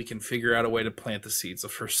can figure out a way to plant the seeds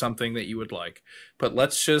for something that you would like. But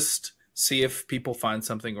let's just see if people find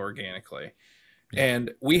something organically. Yeah.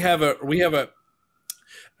 And we have a.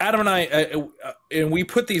 Adam and I, and we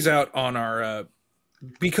put these out on our,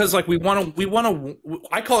 because like we want to,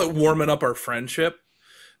 I call it warming up our friendship.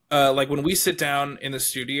 Like when we sit down in the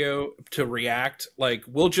studio to react, like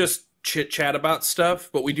we'll just chit chat about stuff,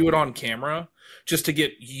 but we do it on camera just to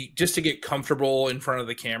get comfortable in front of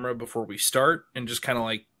the camera before we start, and just kind of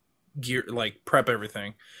prep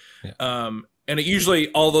everything. Yeah. And it usually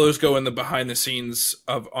all those go in the behind the scenes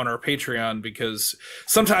on our Patreon, because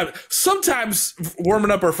sometimes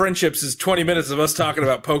warming up our friendships is 20 minutes of us talking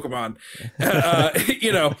about Pokemon.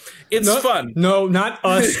 It's fun. No, not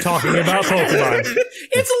us talking about Pokemon.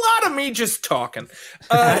 It's a lot of me just talking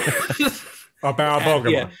about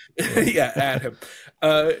Pokemon. Yeah, at him.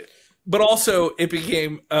 But also it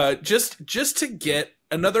became just to get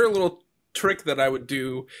another little trick that I would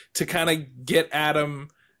do to kind of get Adam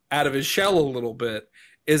out of his shell a little bit,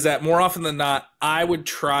 is that more often than not, I would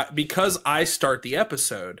try, because I start the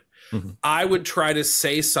episode, I would try to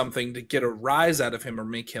say something to get a rise out of him or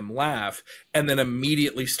make him laugh, and then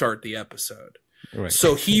immediately start the episode. Right.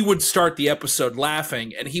 So he would start the episode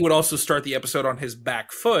laughing, and he would also start the episode on his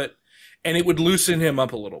back foot, and it would loosen him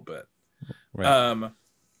up a little bit. Right.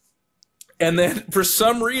 And then for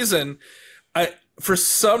some reason,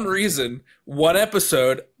 one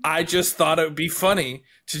episode, I just thought it would be funny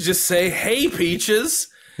to just say, "Hey, Peaches,"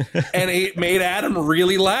 and it made Adam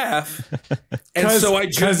really laugh. And so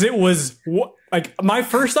because it was like, my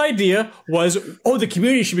first idea was, the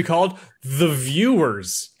community should be called the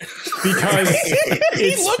Viewers, because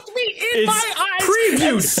he looked me in my eyes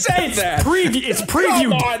previewed. And said that. It's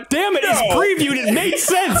previewed. Damn it! No. It's previewed. It made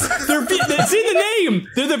sense. It's in the name.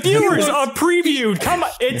 They're the Viewers of Preview'd. Come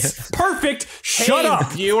on, it's perfect. Shut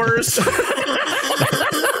up, viewers.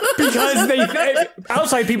 Because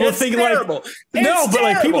outside people are thinking terrible.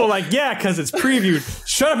 Like people are like, yeah, because it's previewed.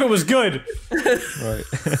 Shut up, it was good. Right.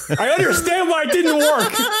 I understand why it didn't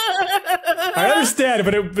work. I understand,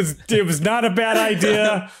 but it was not a bad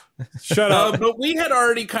idea. Shut up. But we had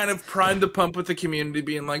already kind of primed the pump with the community,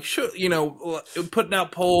 being like, putting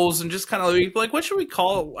out polls and just kind of like, what should we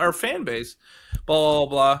call our fan base? Blah,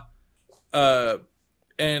 blah, blah.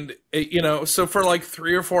 And so for like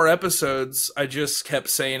 3 or 4 episodes, I just kept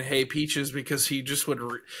saying, "Hey, Peaches," because he just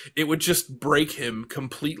it would just break him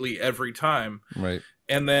completely every time. Right.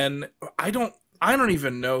 And then I don't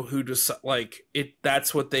even know who to like it.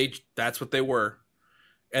 That's what they were.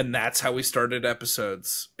 And that's how we started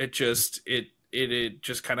episodes. It just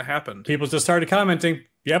kind of happened. People just started commenting.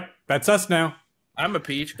 Yep, that's us now. I'm a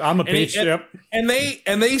Peach. Yep. And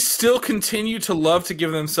they still continue to love to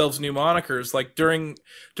give themselves new monikers. Like during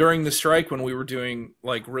the strike, when we were doing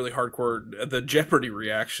like really hardcore the Jeopardy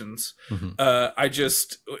reactions,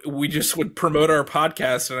 we just would promote our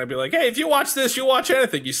podcast, and I'd be like, "Hey, if you watch this, you'll watch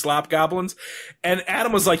anything, you slop goblins." And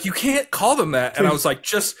Adam was like, "You can't call them that," and I was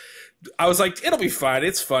like, it'll be fine.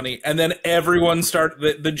 It's funny. And then everyone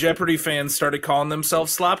the Jeopardy fans started calling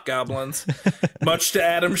themselves slop goblins, much to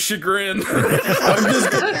Adam's chagrin.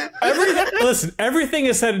 Everything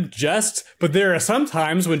is said in jest, but there are some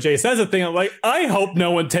times when Jay says a thing, I'm like, I hope no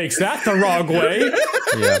one takes that the wrong way.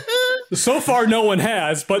 Yeah. So far, no one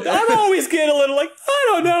has, but I'm always getting a little like, I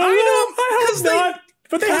don't know. I hope not.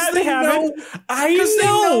 But they haven't. I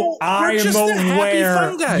know. I am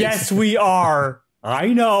aware. Yes, we are.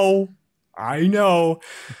 I know.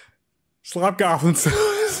 Slop goblins.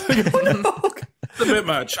 a bit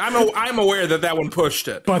much. I'm aware that one pushed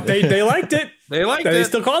it, but they liked it. They liked it. They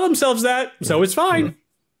still call themselves that, so it's fine.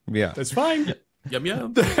 Yeah, it's fine. Yum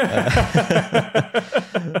yum.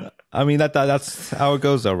 I mean that's how it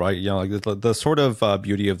goes, though, right? You know, like the sort of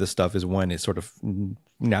beauty of this stuff is when it sort of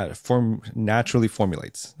naturally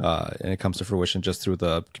formulates, and it comes to fruition just through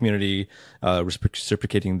the community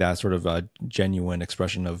reciprocating that sort of genuine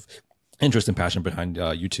expression of interest and passion behind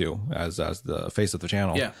you two as the face of the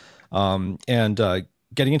channel. Yeah. And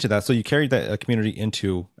getting into that, so you carried that community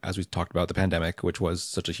into, as we talked about, the pandemic, which was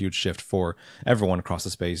such a huge shift for everyone across the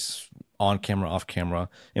space, on camera, off camera,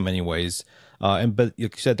 in many ways. But you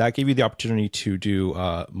said that gave you the opportunity to do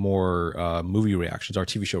more movie reactions or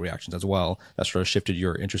TV show reactions as well. That sort of shifted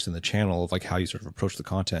your interest in the channel of like how you sort of approach the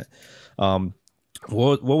content.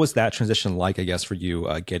 What was that transition like, I guess, for you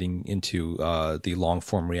getting into the long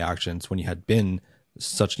form reactions when you had been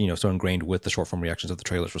so ingrained with the short form reactions of the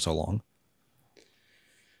trailers for so long?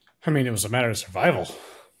 I mean, it was a matter of survival.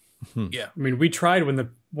 Yeah. I mean, we tried when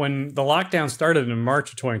the lockdown started in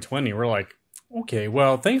March of 2020. We're like, okay,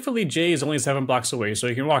 well, thankfully Jay is only 7 blocks away, so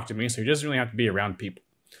he can walk to me, so he doesn't really have to be around people.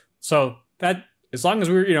 So that, as long as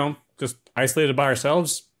we were, just isolated by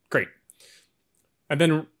ourselves, great. And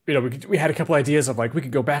then, we had a couple ideas of like, we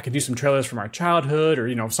could go back and do some trailers from our childhood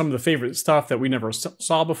or, some of the favorite stuff that we never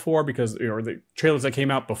saw before because, or the trailers that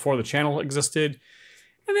came out before the channel existed.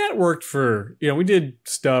 And that worked for, we did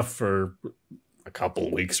stuff for a couple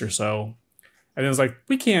of weeks or so. And it was like,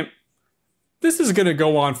 this is going to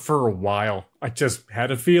go on for a while. I just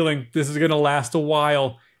had a feeling this is going to last a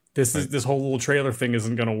while. This whole little trailer thing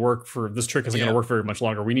isn't going to work this trick isn't going to work very much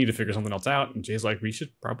longer. We need to figure something else out. And Jay's like, we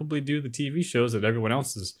should probably do the TV shows that everyone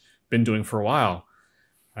else has been doing for a while.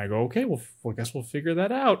 I go, okay, well, I guess we'll figure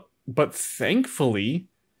that out. But thankfully,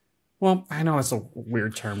 well, I know it's a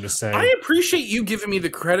weird term to say. I appreciate you giving me the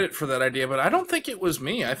credit for that idea, but I don't think it was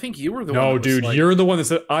me. I think you were the one. No, dude, you're the one that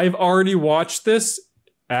said, I've already watched this.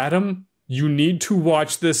 Adam, you need to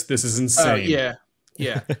watch this. This is insane.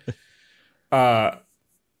 Yeah.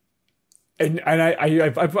 And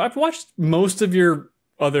I've watched most of your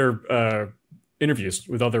other interviews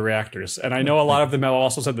with other reactors, and I know a lot of them have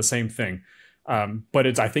also said the same thing.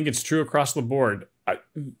 But I think it's true across the board.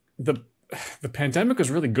 The pandemic was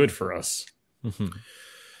really good for us.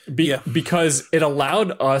 Because it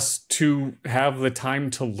allowed us to have the time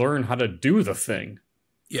to learn how to do the thing.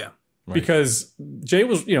 Yeah. Right. Because Jay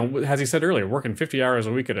was, as he said earlier, working 50 hours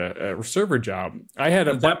a week at a server job.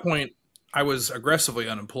 At that point, I was aggressively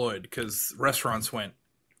unemployed because restaurants went.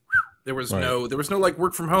 There was no like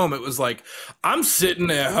work from home. It was like, I'm sitting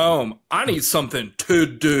at home. I need something to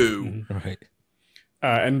do. Right.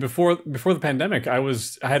 And before the pandemic, I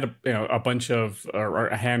had a bunch of or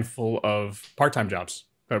a handful of part-time jobs.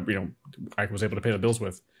 I was able to pay the bills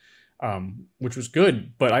with, which was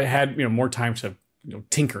good. But I had more time to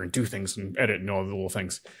tinker and do things and edit and all the little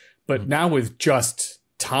things. But now with just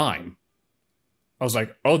time, I was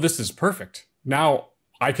like, oh, this is perfect. Now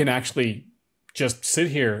I can actually just sit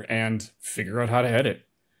here and figure out how to edit,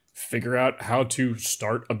 figure out how to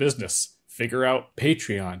start a business, figure out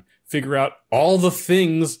Patreon, figure out all the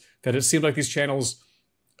things that it seemed like these channels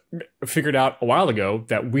figured out a while ago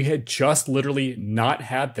that we had just literally not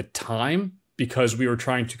had the time because we were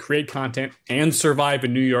trying to create content and survive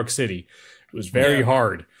in New York City. It was very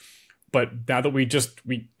hard. But now that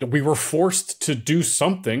we were forced to do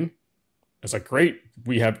something, it's like, great,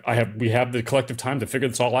 we have the collective time to figure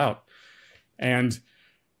this all out. And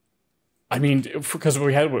I mean, because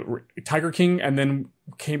we had Tiger King, and then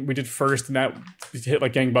we did first, and that hit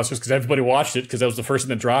like gangbusters because everybody watched it because that was the first thing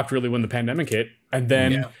that dropped really when the pandemic hit. And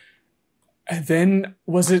then, and then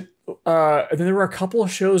there were a couple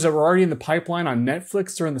of shows that were already in the pipeline on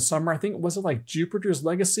Netflix during the summer. I think, was it like Jupiter's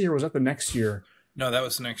Legacy, or was that the next year? No, that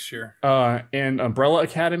was next year. And Umbrella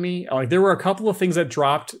Academy. Like there were a couple of things that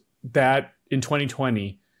dropped that in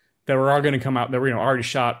 2020 that were all going to come out that were already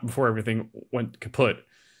shot before everything went kaput.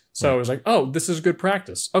 So it was like, oh, this is good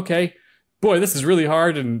practice. Okay, boy, this is really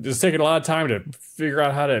hard and it's taking a lot of time to figure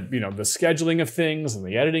out how to, the scheduling of things and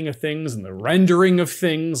the editing of things and the rendering of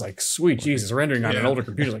things. Like, sweet Jesus, rendering on an older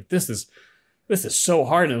computer. Like, this is so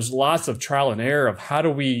hard. And there's lots of trial and error of how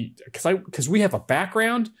do we, because we have a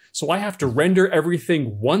background, so I have to render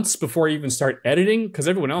everything once before I even start editing because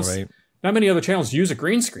everyone else, not many other channels use a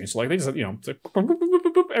green screen. So like they just, it's like,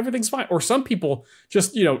 everything's fine. Or some people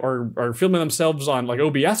just, are filming themselves on like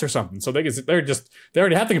OBS or something. So they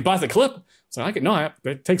already have to buy the clip. So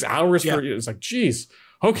it takes hours for it's like, geez,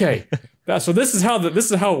 okay. So this is how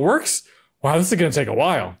it works. Wow, this is going to take a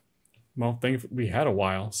while. Well, we had a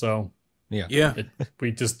while. So we're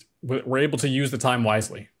we're able to use the time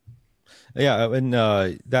wisely. Yeah, and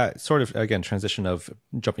that sort of, again, transition of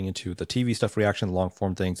jumping into the TV stuff, reaction, long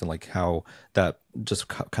form things, and like how that just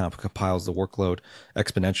kind of compiles the workload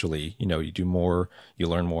exponentially. You know, you do more, you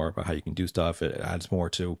learn more about how you can do stuff. It adds more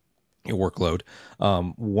to your workload.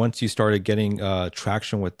 Once you started getting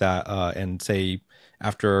traction with that, and say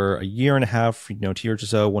after a year and a half, 2 years or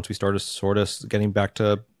so, once we started sort of getting back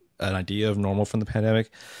to an idea of normal from the pandemic,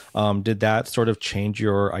 did that sort of change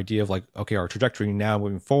your idea of like, okay, our trajectory now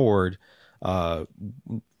moving forward,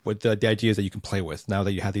 with the ideas that you can play with now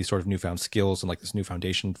that you have these sort of newfound skills and like this new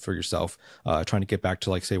foundation for yourself, trying to get back to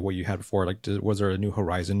like, say, what you had before? Like, was there a new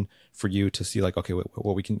horizon for you to see like, okay,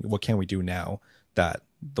 what can we do now that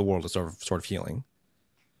the world is sort of healing?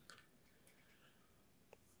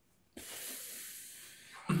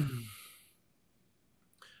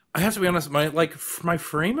 I have to be honest, my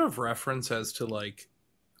frame of reference as to like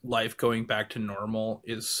life going back to normal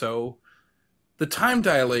is so, the time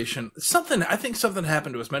dilation, I think something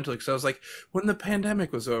happened to us mentally, because I was like, when the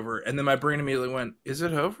pandemic was over, and then my brain immediately went, is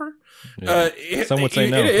it over? Yeah. Some would say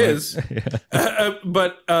no. It is. Yeah.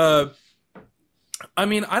 But I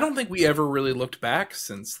mean, I don't think we ever really looked back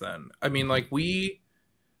since then. I mean, like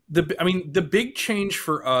the big change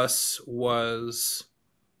for us was,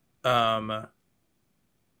 I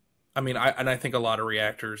think a lot of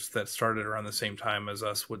reactors that started around the same time as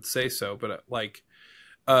us would say so, but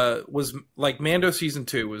was like Mando season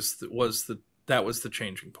 2 was the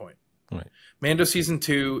changing point. Right. Mando season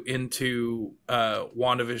 2 into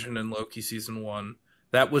WandaVision and Loki season 1.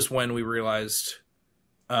 That was when we realized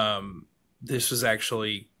this was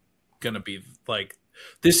actually going to be like,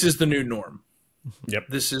 this is the new norm. Yep.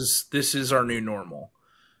 This is our new normal.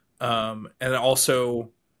 And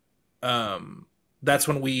also, that's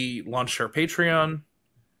when we launched our Patreon,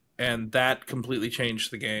 and that completely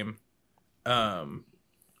changed the game.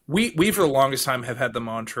 We for the longest time have had the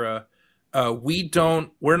mantra,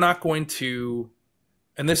 we're not going to,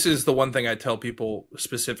 and this is the one thing I tell people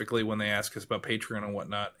specifically when they ask us about Patreon and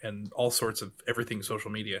whatnot, and all sorts of everything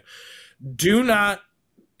social media. Do not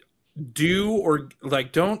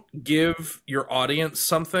don't give your audience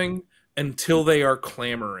something until they are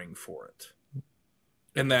clamoring for it.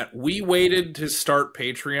 And that we waited to start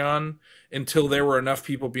Patreon until there were enough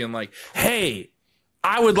people being like, hey,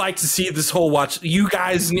 I would like to see this whole watch. You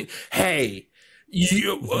guys, hey,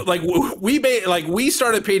 you like we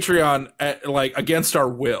started Patreon against our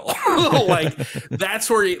will. Like that's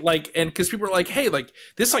where and because people were like, hey, like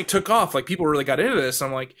this took off, like people really got into this.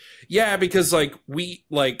 I'm like, yeah, because we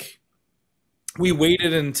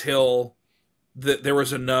waited until there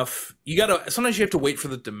was enough. Sometimes you have to wait for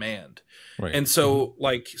the demand. Right. And so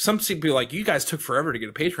some people be like, you guys took forever to get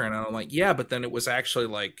a Patreon. And I'm like, yeah, but then it was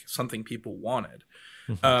actually something people wanted.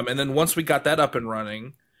 And then once we got that up and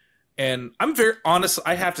running, and I'm very honest,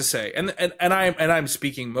 I have to say, and I'm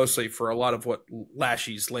speaking mostly for a lot of what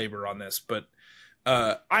Lashy's labor on this, but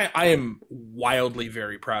I am wildly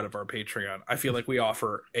very proud of our Patreon. I feel like we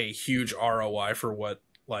offer a huge ROI for what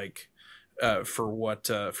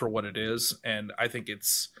it is, and I think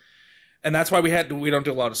it's. And that's why we don't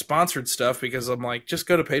do a lot of sponsored stuff, because I'm like, just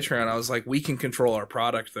go to Patreon. I was like, we can control our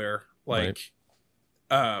product there. Right.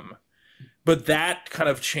 But that kind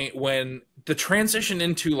of change, when the transition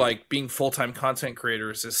into being full-time content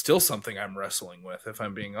creators is still something I'm wrestling with, if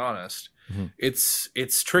I'm being honest. Mm-hmm.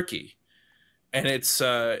 It's tricky. And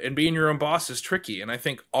and being your own boss is tricky. And I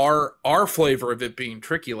think our flavor of it being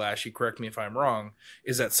tricky, Lashy, correct me if I'm wrong,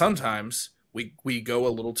 is that sometimes we go a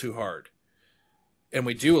little too hard. And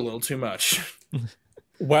we do a little too much.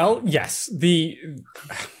 Well, yes.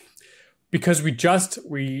 Because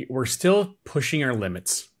we're still pushing our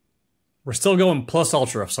limits. We're still going plus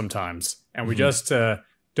ultra sometimes. And we just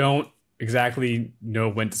don't exactly know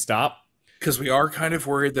when to stop. Because we are kind of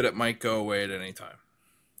worried that it might go away at any time.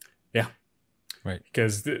 Yeah. Right.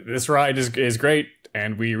 Because this ride is great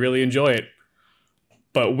and we really enjoy it.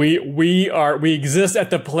 But we exist at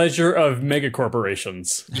the pleasure of mega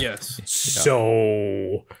corporations. Yes.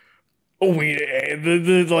 So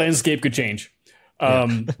the landscape could change.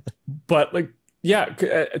 But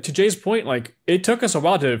to Jay's point, it took us a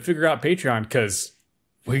while to figure out Patreon because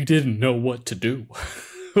we didn't know what to do.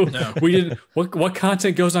 No. We didn't. What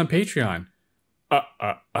content goes on Patreon?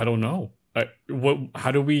 I don't know.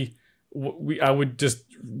 How do we? I would just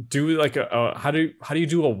do how do you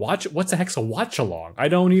do a watch? What's the heck's a watch along? I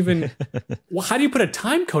don't even. How do you put a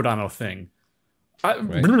time code on a thing?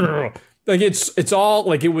 Right. It's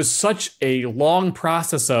all it was such a long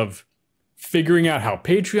process of figuring out how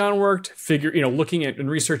Patreon worked. Looking at and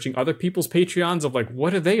researching other people's Patreons of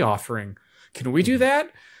what are they offering? Can we do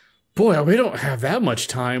that? Boy, we don't have that much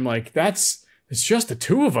time. It's just the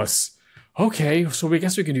two of us. okay, so we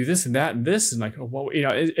guess we can do this and that and this. And like, well,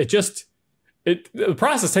 the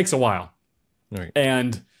process takes a while. Right.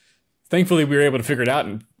 And thankfully we were able to figure it out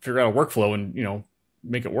and figure out a workflow and,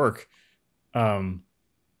 make it work.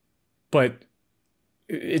 But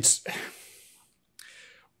it's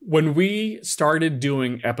when we started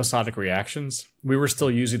doing episodic reactions, we were still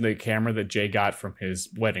using the camera that Jay got from his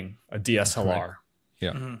wedding, a DSLR. Right.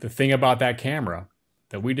 Yeah. Mm-hmm. The thing about that camera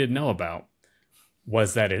that we didn't know about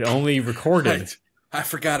was that it only recorded. I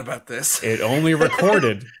forgot about this. It only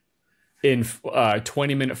recorded in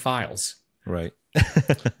 20-minute files. Right.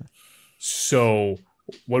 So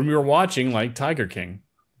when we were watching like Tiger King,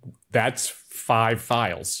 that's 5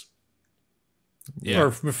 files. Yeah.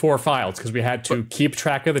 Or 4 files, because we had to keep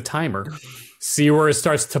track of the timer, see where it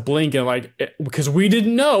starts to blink, and because we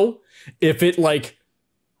didn't know if it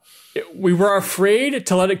we were afraid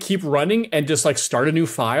to let it keep running and just start a new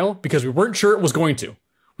file because we weren't sure it was going to.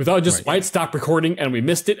 We thought it just might stop recording and we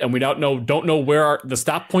missed it and we don't know where the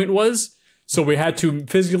stop point was. So we had to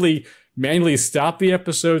physically manually stop the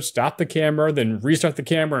episode, stop the camera, then restart the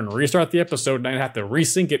camera and restart the episode, and I'd have to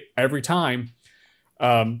resync it every time.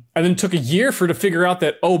 And then it took a year to figure out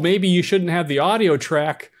that, maybe you shouldn't have the audio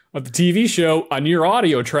track of the TV show on your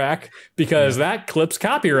audio track because that clips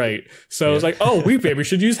copyright. So it's we maybe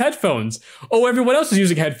should use headphones. Everyone else is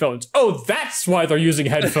using headphones. That's why they're using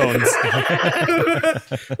headphones.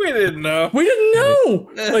 We didn't know. We didn't know.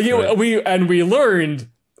 We learned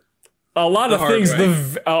a lot of things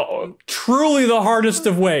truly the hardest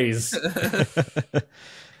of ways.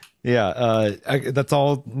 Yeah, that's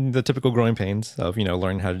all the typical growing pains of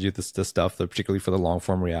learning how to do this stuff, particularly for the long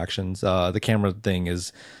form reactions. The camera thing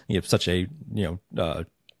is such a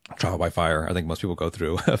trial by fire. I think most people go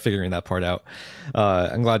through figuring that part out.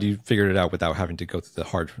 I'm glad you figured it out without having to go through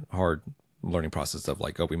the hard learning process of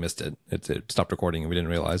we missed it. It stopped recording and we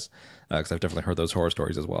didn't realize. Because I've definitely heard those horror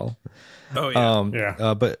stories as well. Oh yeah,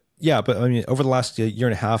 But I mean, over the last year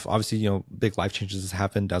and a half, obviously, big life changes has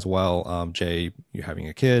happened as well. Jay, you having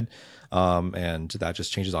a kid, and that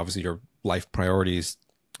just changes obviously your life priorities.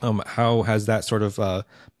 How has that sort of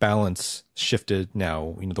balance shifted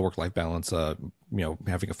now? The work-life balance,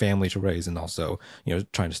 having a family to raise, and also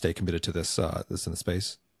trying to stay committed to this in the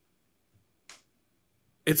space.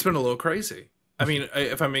 It's been a little crazy. I mean,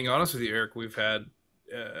 if I'm being honest with you, Eric, we've had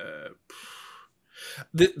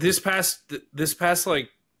this past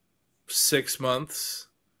 6 months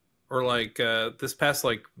or this past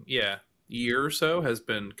year or so has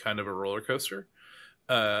been kind of a roller coaster.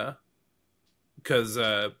 Because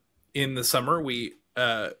in the summer we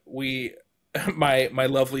my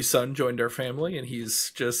lovely son joined our family, and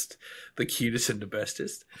he's just the cutest and the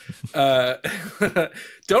bestest.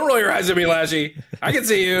 Don't roll your eyes at me, Lashy. I can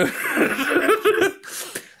see you.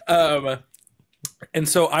 And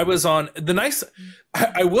so I was on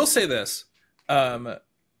I will say this.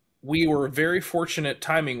 We were very fortunate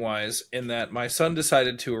timing wise in that my son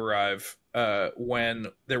decided to arrive when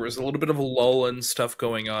there was a little bit of a lull and stuff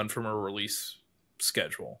going on from a release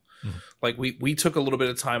schedule. We took a little bit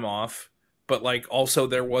of time off, but also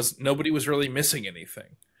nobody was really missing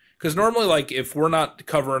anything. Because normally if we're not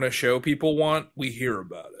covering a show people want, we hear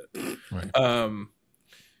about it. Right.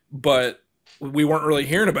 But we weren't really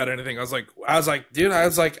hearing about anything. I was like, dude,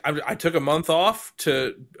 I took a month off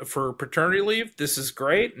for paternity leave. This is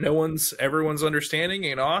great. Everyone's understanding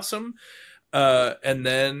and awesome. And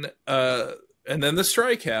then the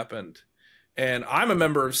strike happened, and I'm a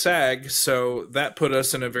member of SAG. So that put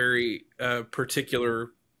us in a very,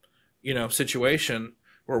 particular, situation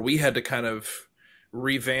where we had to kind of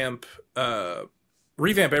revamp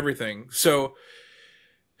everything. So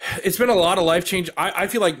it's been a lot of life change. I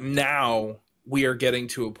feel like now we are getting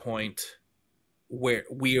to a point where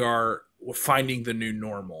we are finding the new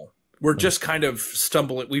normal. We're just kind of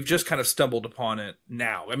we've just kind of stumbled upon it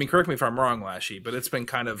now. I mean, correct me if I'm wrong, Lashy, but it's been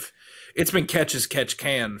catch as catch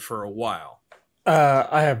can for a while.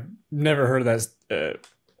 I have never heard of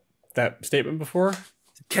that statement before.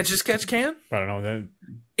 Catch as catch can? I don't know.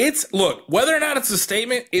 Look, whether or not it's a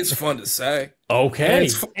statement, it's fun to say. Okay.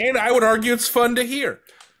 And I would argue it's fun to hear.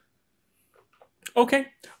 Okay.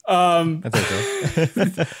 I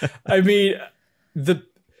think so. I mean, the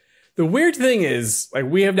weird thing is,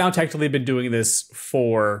 we have now technically been doing this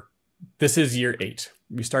this is year 8.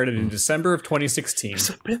 We started in December of 2016. Has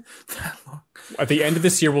it been that long? At the end of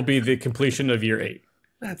this year will be the completion of year 8.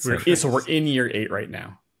 So we're in year 8 right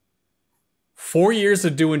now. 4 years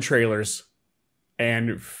of doing trailers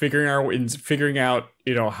and figuring out,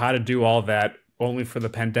 how to do all that only for the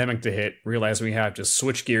pandemic to hit, realize we have to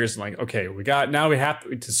switch gears and like, okay, we have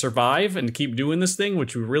to survive and keep doing this thing,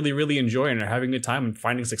 which we really, really enjoy and are having a good time and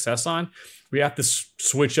finding success on. We have to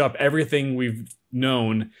switch up everything we've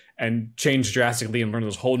known and change drastically and learn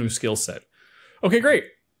this whole new skill set. Okay, great.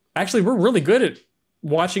 Actually, we're really good at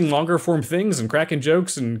watching longer form things and cracking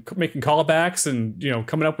jokes and making callbacks and,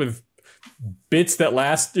 coming up with bits that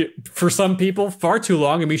last for some people far too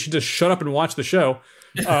long and we should just shut up and watch the show.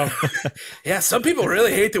 Yeah, some people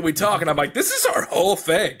really hate that we talk, and I'm like, this is our whole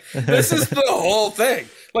thing. This is the whole thing.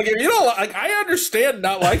 Like, if you don't like, I understand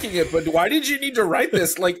not liking it, but why did you need to write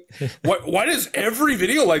this? Like, why does every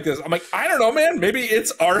video like this? I'm like, I don't know, man. Maybe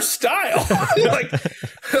it's our style. like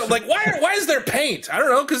why is there paint? I don't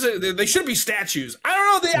know, because they should be statues. I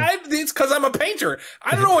don't know. It's because I'm a painter.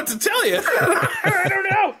 I don't know what to tell you. I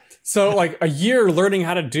don't know. So like a year learning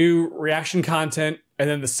how to do reaction content, and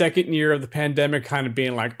then the second year of the pandemic kind of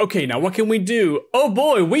being like, okay, now what can we do? Oh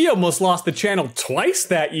boy, we almost lost the channel twice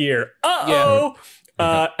that year. Uh-oh.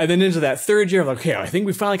 Yeah. And then into that third year of like, okay, I think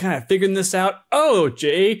we finally kind of figured this out. Oh,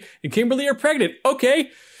 Jay and Kimberly are pregnant. Okay.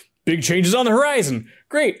 Big changes on the horizon.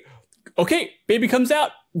 Great. Okay, baby comes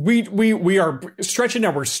out. We are stretching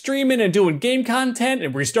now. We're streaming and doing game content,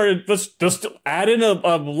 and we started. Let's just add in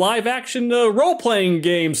a live action role playing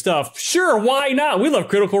game stuff. Sure, why not? We love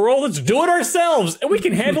Critical Role. Let's do it ourselves, and we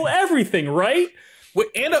can handle everything, right?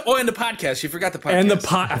 And the podcast. You forgot the podcast. And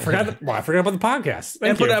I forgot about the podcast.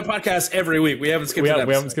 And put out a podcast every week. We haven't skipped an episode.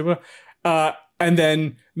 We haven't skipped. And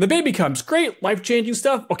then the baby comes. Great, life-changing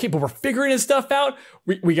stuff. Okay, but we're figuring this stuff out.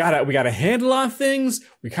 We got a handle on things.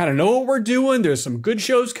 We kind of know what we're doing. There's some good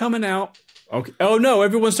shows coming out. Okay. Oh no,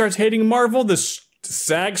 everyone starts hating Marvel. The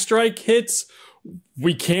SAG strike hits.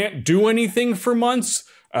 We can't do anything for months.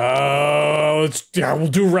 We'll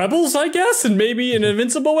do Rebels, I guess, and maybe an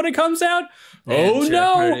Invincible when it comes out. And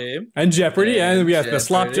Jeopardy. No! And Jeopardy, and we have the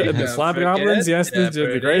slap goblins. Yes,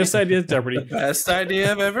 the greatest idea is Jeopardy. The best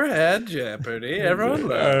idea I've ever had, Jeopardy. Everyone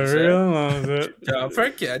loves it. Don't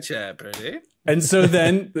forget Jeopardy. And so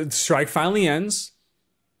then the strike finally ends.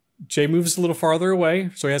 Jay moves a little farther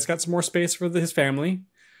away, so he has got some more space for his family.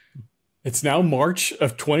 It's now March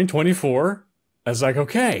of 2024. I was like,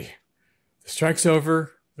 okay, the strike's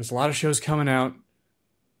over. There's a lot of shows coming out.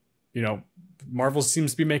 Marvel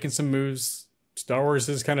seems to be making some moves. Star Wars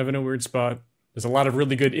is kind of in a weird spot. There's a lot of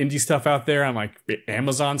really good indie stuff out there. I'm like,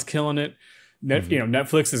 Amazon's killing it.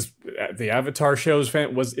 Netflix is the Avatar show is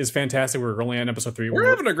fantastic. We're only on episode 3. We're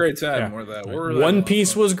having a great time. Yeah. One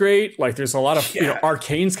Piece was great. Like, there's a lot of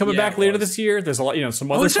Arcane's coming back later this year. There's a lot,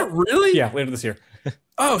 some other. Is it really? Yeah, later this year.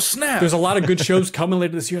 Oh snap! There's a lot of good shows coming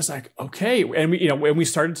later this year. It's like, okay, and we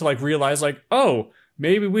started to like realize like, oh,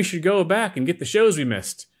 maybe we should go back and get the shows we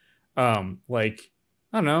missed. Like,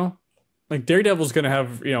 I don't know, like Daredevil's gonna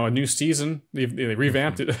have a new season. They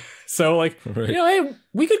revamped it, so like hey,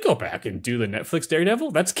 we could go back and do the Netflix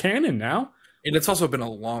Daredevil. That's canon now, and it's also been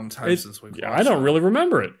a long time since we've. Yeah, I don't really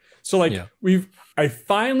remember it. So like I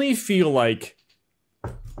finally feel like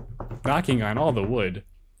knocking on all the wood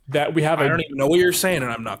that we have. I don't even know what you're saying,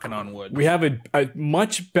 and I'm knocking on wood. We have a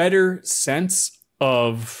much better sense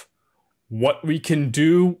of what we can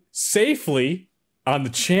do safely on the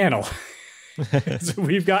channel. So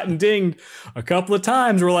we've gotten dinged a couple of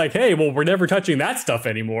times. We're like, hey, well, we're never touching that stuff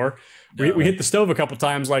anymore. We hit the stove a couple of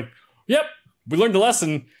times. Like, yep, we learned the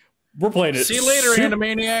lesson. We're playing it. See you later,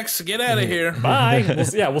 Animaniacs. Get out of here. Bye.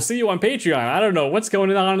 We'll see you on Patreon. I don't know what's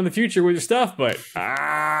going on in the future with your stuff, but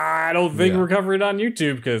I don't think we're covering it on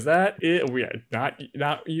YouTube because we're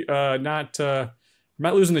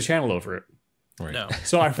not losing the channel over it. Right. No.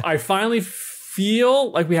 So I finally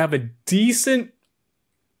feel like we have a decent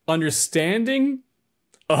understanding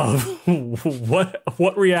of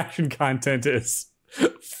what reaction content is.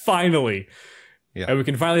 Finally. Yeah. And we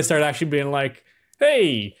can finally start actually being like,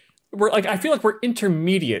 hey, I feel like we're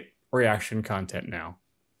intermediate reaction content now.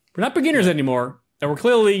 We're not beginners anymore, and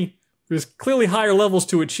there's clearly higher levels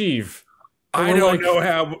to achieve. I don't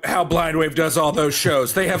know how Blind Wave does all those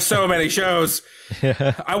shows. They have so many shows.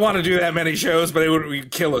 I want to do that many shows, but it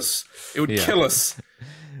would kill us. It would kill us.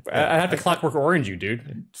 I'd have to Clockwork Orange you,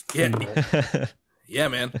 dude. Yeah. Yeah,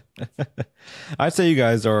 man. I'd say you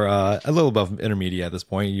guys are a little above intermediate at this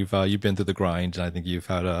point. You've been through the grind, and I think you've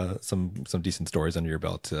had some decent stories under your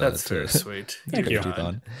belt. That's very sweet. Thank you.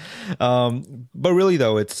 But really,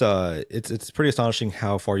 though, it's pretty astonishing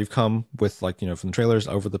how far you've come with from the trailers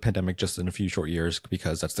over the pandemic, just in a few short years,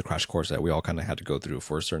 because that's the crash course that we all kind of had to go through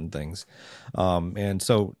for certain things. And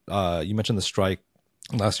so you mentioned the strike.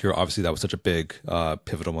 last year, obviously that was such a big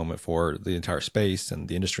pivotal moment for the entire space and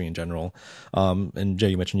the industry in general. And Jay,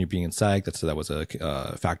 you mentioned you being in SAG. That was a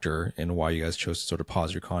factor in why you guys chose to sort of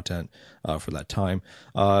pause your content for that time.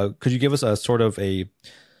 Could you give us a sort of a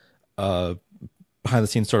behind the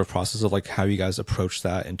scenes sort of process of like how you guys approach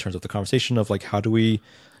that in terms of the conversation of like, how do we,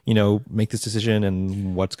 make this decision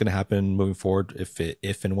and what's going to happen moving forward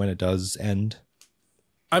if and when it does end?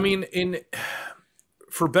 I mean,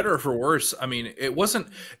 for better or for worse, I mean, it wasn't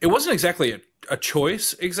exactly a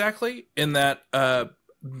choice exactly, in that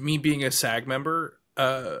me being a SAG member,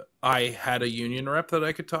 I had a union rep that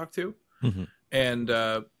I could talk to, and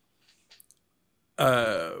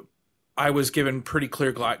I was given pretty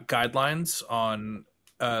clear guidelines on.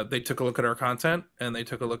 They took a look at our content and they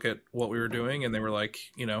took a look at what we were doing, and they were like,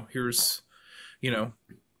 here are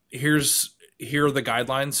the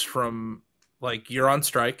guidelines from, like, you're on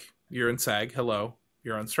strike, you're in SAG, hello.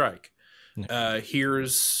 You're on strike.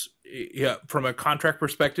 Here's from a contract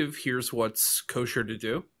perspective, here's what's kosher to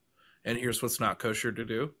do, and here's what's not kosher to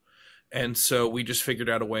do. And so we just figured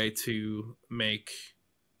out a way to make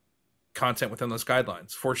content within those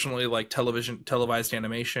guidelines. Fortunately, like televised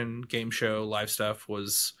animation, game show, live stuff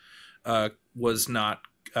was not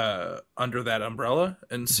under that umbrella,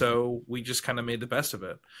 and so we just kind of made the best of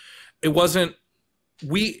it. It wasn't.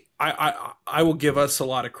 I will give us a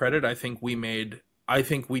lot of credit. I think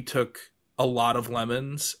we took a lot of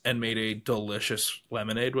lemons and made a delicious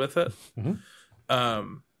lemonade with it.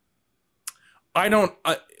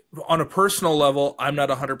 On a personal level, I'm not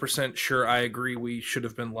 100% sure I agree we should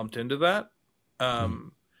have been lumped into that.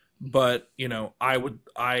 But,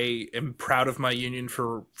 I am proud of my union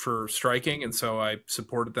for striking, and so I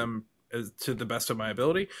supported them to the best of my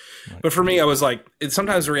ability. Right. But for me, I was like, I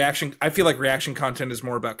feel like reaction content is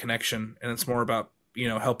more about connection, and it's more about,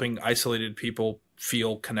 helping isolated people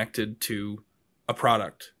feel connected to a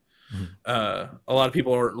product. A lot of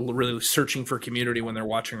people are really searching for community when they're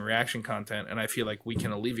watching reaction content, and I feel like we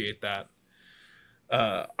can alleviate that.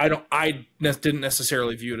 I didn't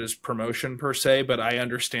necessarily view it as promotion per se, but I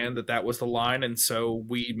understand that was the line, and so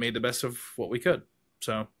we made the best of what we could.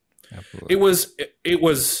 So absolutely. It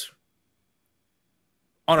was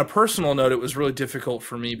on a personal note, it was really difficult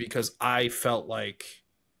for me because I felt like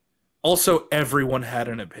also everyone had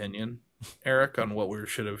an opinion, Eric, on what we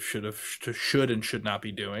should and should not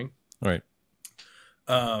be doing. Right.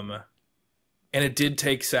 And it did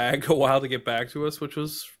take SAG a while to get back to us, which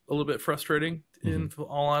was a little bit frustrating in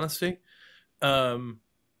all honesty.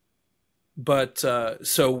 But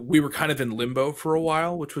so we were kind of in limbo for a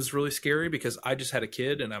while, which was really scary because I just had a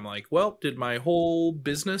kid and I'm like, well, did my whole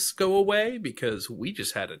business go away? Because we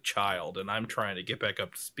just had a child and I'm trying to get back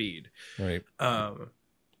up to speed. Right.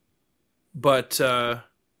 But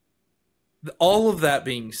all of that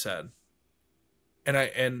being said,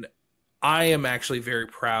 and I am actually very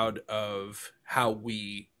proud of how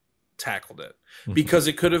we tackled it, because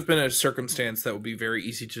it could have been a circumstance that would be very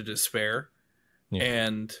easy to despair. Yeah.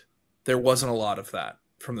 And there wasn't a lot of that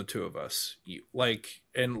from the two of us.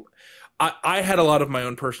 I had a lot of my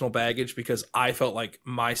own personal baggage because I felt like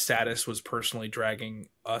my status was personally dragging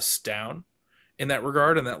us down in that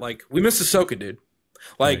regard, and that, like, we missed Ahsoka, dude.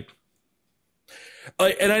 Like,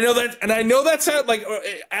 right. And I know that sounds like,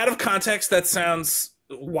 out of context, that sounds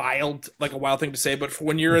wild, like a wild thing to say, but for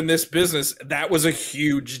when you're in this business, that was a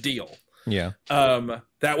huge deal. Yeah.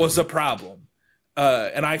 That was a problem.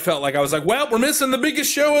 And I felt like I was like, well, we're missing the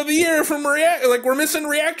biggest show of the year from we're missing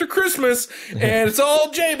Reactor Christmas, and it's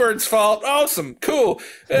all Jaybird's fault. Awesome. Cool.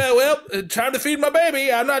 Time to feed my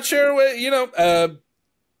baby. I'm not sure what,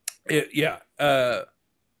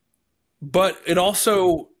 but it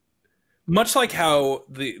also, much like how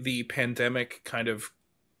the pandemic kind of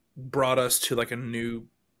brought us to like a new,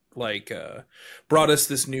 brought us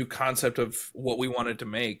this new concept of what we wanted to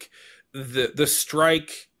make, the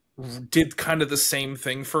strike did kind of the same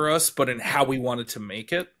thing for us, but in how we wanted to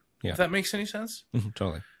make it. Yeah. If that makes any sense.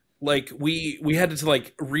 Totally. Like we had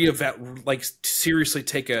to seriously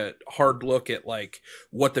take a hard look at like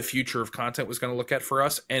what the future of content was going to look at for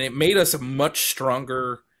us. And it made us a much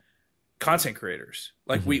stronger content creators.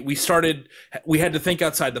 Like we had to think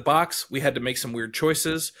outside the box. We had to make some weird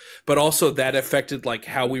choices, but also that affected like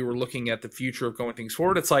how we were looking at the future of going things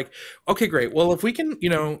forward. It's like, okay, great. Well, if we can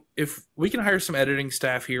hire some editing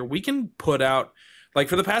staff here, we can put out, like,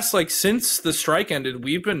 for the past, like, since the strike ended,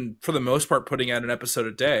 we've been, for the most part, putting out an episode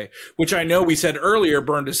a day, which I know we said earlier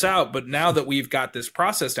burned us out. But now that we've got this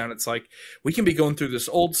process down, it's like, we can be going through this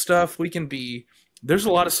old stuff. There's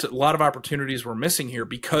a lot of opportunities we're missing here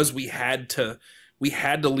because we had to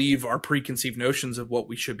leave our preconceived notions of what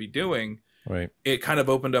we should be doing. Right. It kind of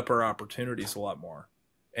opened up our opportunities a lot more.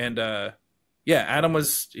 And yeah, Adam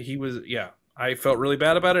was I felt really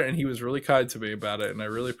bad about it, and he was really kind to me about it, and I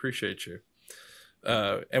really appreciate you.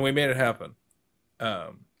 And we made it happen.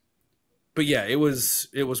 But yeah, it was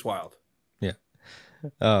wild. Yeah.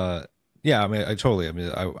 Yeah, I mean,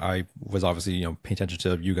 I was obviously, paying attention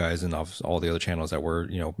to you guys and all the other channels that were,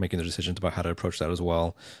 making the decisions about how to approach that as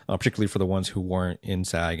well, particularly for the ones who weren't in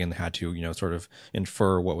SAG and had to, sort of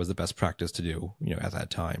infer what was the best practice to do, at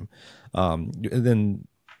that time. And then,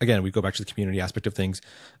 again, we go back to the community aspect of things.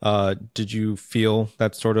 Did you feel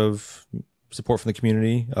that sort of support from the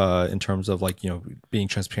community in terms of being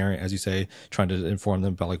transparent, as you say, trying to inform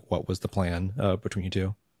them about what was the plan between you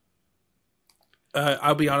two?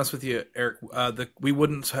 I'll be honest with you, Eric. We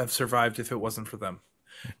wouldn't have survived if it wasn't for them,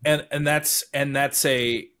 and that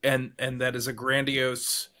is a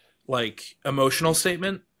grandiose, emotional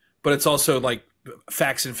statement, but it's also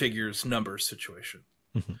facts and figures, numbers situation.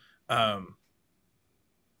 Mm-hmm.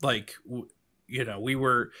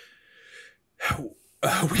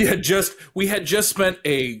 We had just spent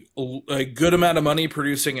a good amount of money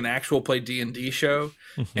producing an actual play D&D show,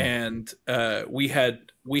 mm-hmm. and we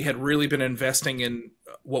had really been investing in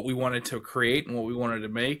what we wanted to create and what we wanted to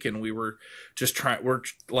make, and we were just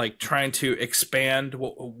trying to expand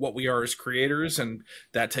what we are as creators, and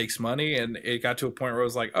that takes money. And it got to a point where I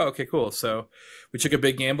was like, oh, okay, cool. So we took a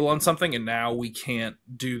big gamble on something, and now we can't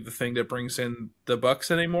do the thing that brings in the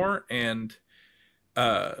bucks anymore. And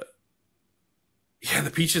the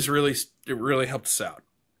Peaches really helped us out.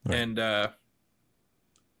 Right. And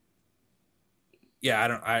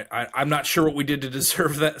I'm not sure what we did to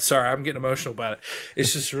deserve that. Sorry, I'm getting emotional about it.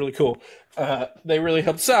 It's just really cool. They really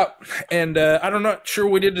helped us out, and I'm not sure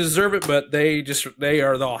we did to deserve it, but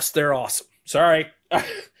they're awesome. Sorry.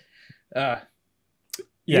 Yes.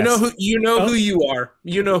 You know who you are.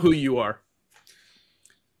 You know who you are.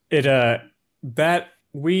 It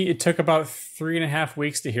took about 3.5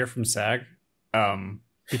 weeks to hear from SAG.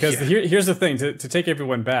 Because here's the thing, to take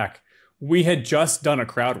everyone back, we had just done a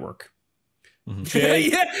crowd work.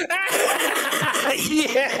 Mm-hmm.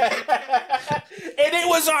 And it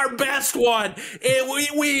was our best one.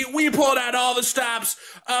 We pulled out all the stops.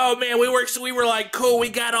 Oh man, we were like, cool, we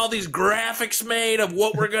got all these graphics made of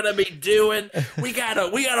what we're gonna be doing. We got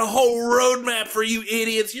a whole roadmap for you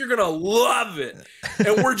idiots. You're gonna love it.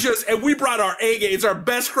 And we brought our A game. It's our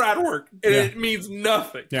best crowd work, and it means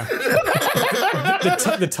nothing. Yeah.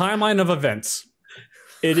 the timeline of events.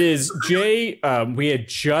 It is Jay. We had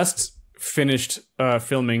just finished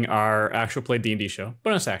filming our actual play D&D show,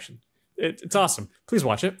 Bonus Action. It's awesome. Please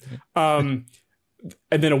watch it. And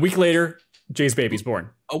then a week later, Jay's baby's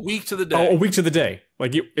born. A week to the day. A week to the day.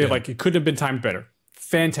 It couldn't have been timed better.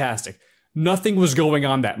 Fantastic. Nothing was going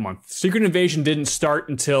on that month. Secret Invasion didn't start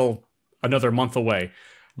until another month away.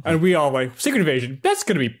 And we all Secret Invasion, that's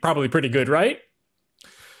going to be probably pretty good, right?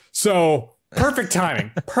 So perfect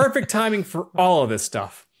timing. Perfect timing for all of this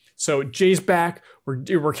stuff. So Jay's back.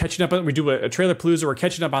 We're catching up. We do a trailer palooza. We're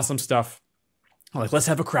catching up on some stuff. Let's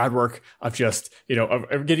have a crowd work of just,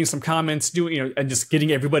 of getting some comments, and just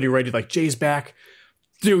getting everybody ready. Jay's back.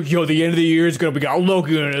 Dude, the end of the year is going to be got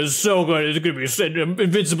Loki and it's so good. It's going to be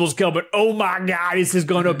Invincible's coming. Oh my God, this is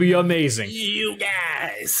going to be amazing. You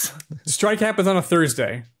guys. Strike happens on a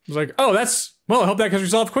Thursday. I was like, oh, I hope that gets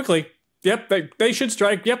resolved quickly. Yep, they should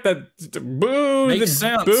strike. Yep, boo. Makes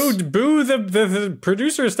sense. Boo the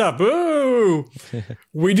producer stuff. Boo.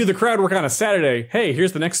 We do the crowd work on a Saturday. Hey,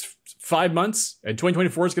 here's the next 5 months, and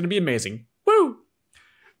 2024 is going to be amazing. Woo.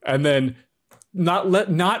 And then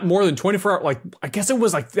not more than 24 hours. I guess it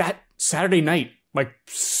was that Saturday night,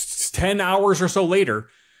 10 hours or so later.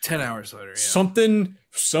 10 hours later, yeah.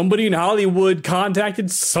 Somebody in Hollywood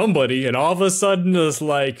contacted somebody, and all of a sudden it's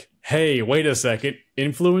hey, wait a second,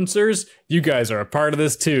 influencers, you guys are a part of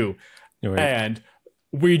this too. Right. And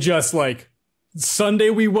we just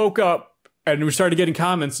Sunday we woke up and we started getting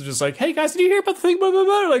comments just hey guys, did you hear about the thing? Blah, blah,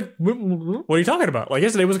 blah. What are you talking about?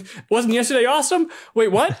 Yesterday wasn't yesterday awesome?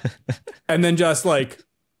 Wait, what? And then just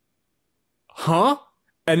huh?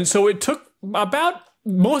 And so it took about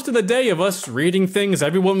most of the day of us reading things.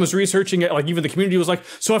 Everyone was researching it. Even the community was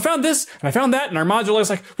so I found this and I found that, and our modular is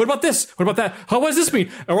what about this? What about that? What does this mean?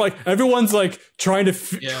 And we're everyone's trying to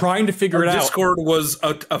figure it out. Discord was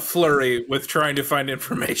a flurry with trying to find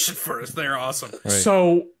information for us. They're awesome. Right.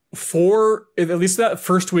 So for at least that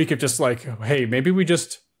first week of just hey, maybe we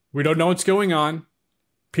don't know what's going on.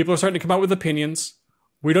 People are starting to come out with opinions.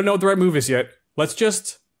 We don't know what the right move is yet. Let's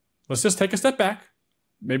just take a step back.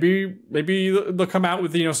 Maybe they'll come out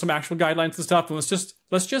with some actual guidelines and stuff, and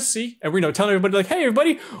let's just see. And telling everybody hey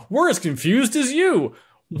everybody, we're as confused as you.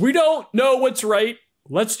 We don't know what's right.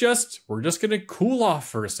 we're just going to cool off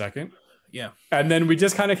for a second. Yeah. And then we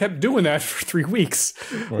just kind of kept doing that for 3 weeks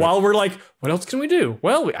while we're like, what else can we do?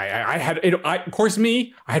 Well, I had, of course,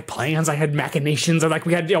 I had plans, I had machinations, and like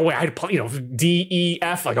I had, D, E,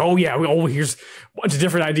 F, like, here's a bunch of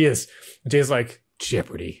different ideas. And Jay's like,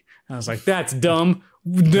 Jeopardy. And I was like, that's dumb.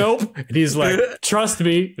 Nope. And he's like, trust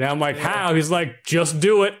me. And I'm like, how? He's like, just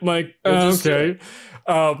do it. I'm like, okay.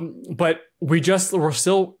 But we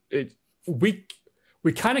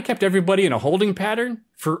kind of kept everybody in a holding pattern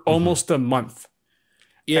for almost a month.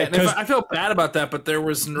 Yeah, and I felt bad about that, but there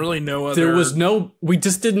was really no other...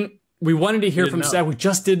 we wanted to hear from SAG, we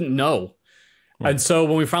just didn't know. And so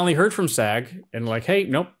when we finally heard from SAG, and like, hey,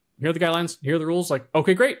 nope, here are the guidelines, here are the rules, like,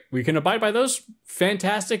 okay, great, we can abide by those,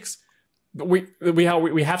 fantastic. We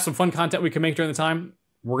have some fun content we can make during the time,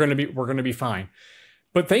 we're gonna be fine.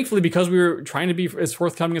 But thankfully, because we were trying to be as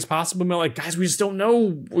forthcoming as possible, we're like, guys, we just don't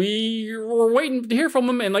know. We were waiting to hear from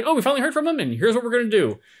them, and like, we finally heard from them, and here's what we're gonna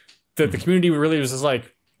do. The community really was just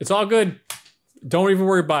like, it's all good. Don't even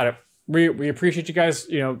worry about it. We appreciate you guys,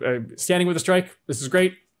 standing with the strike. This is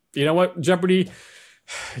great. You know what, Jeopardy's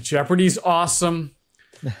awesome.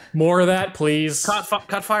 More of that, please.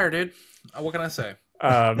 Caught fire, dude. What can I say?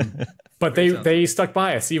 But they stuck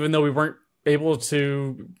by us, even though we weren't able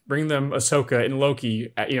to bring them Ahsoka and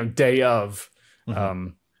Loki at, day of.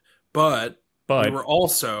 But we were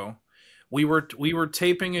also we were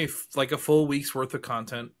taping a full week's worth of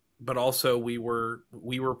content, but also we were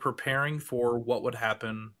preparing for what would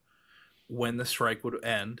happen when the strike would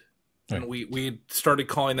end. And we started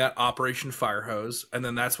calling that Operation Firehose, and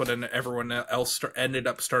then that's what everyone else ended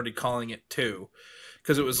up started calling it too,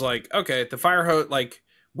 because it was like, okay, the fire hose, like,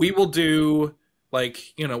 we will do,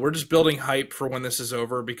 like, we're just building hype for when this is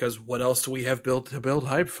over, because what else do we have built to build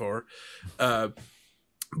hype for? But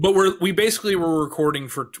we basically were recording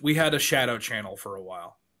we had a shadow channel for a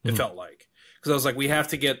while. It felt like, because I was like, we have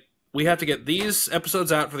to get these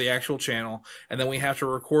episodes out for the actual channel, and then we have to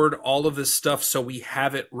record all of this stuff so we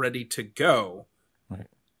have it ready to go. Right.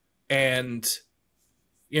 And,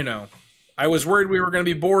 I was worried we were going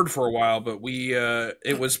to be bored for a while, but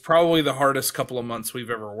it was probably the hardest couple of months we've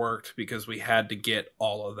ever worked, because we had to get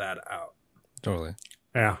all of that out. Totally.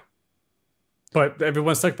 Yeah. But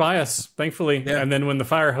everyone stuck by us, thankfully. Yeah. And then when the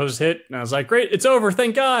fire hose hit, and I was like, great, it's over,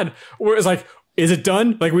 thank God. Or it was like, is it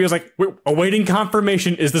done? Like, we was like, we're awaiting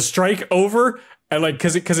confirmation. Is the strike over? And like,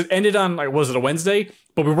 cause it ended on, like, was it a Wednesday?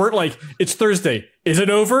 But we weren't like, it's Thursday. Is it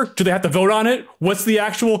over? Do they have to vote on it? What's the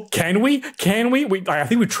actual, can we? I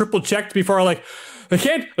think we triple checked before, like, they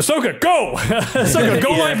can't. Ahsoka, go! Ahsoka,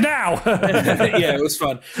 go live now! Yeah, it was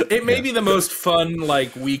fun. It may be the most fun,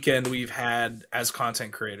 like, weekend we've had as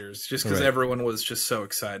content creators, just because everyone was just so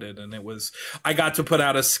excited. And I got to put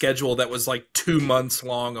out a schedule that was like 2 months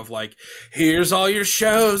long of like, here's all your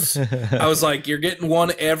shows. I was like, you're getting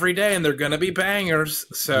one every day, and they're gonna be bangers.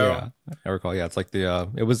 So yeah, I recall. Yeah, it's like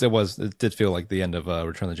it did feel like the end of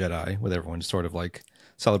Return of the Jedi, with everyone just sort of like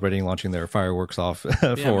celebrating, launching their fireworks off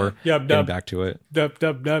for getting back to it. Dub,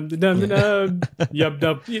 dub, dub, dub, dub, dub,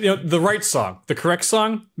 dub. The right song, the correct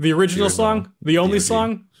song, the original song, the only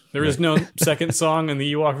song. There is no second song in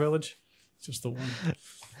the Ewok Village. It's just the one.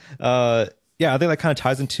 Yeah, I think that kind of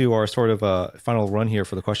ties into our sort of final run here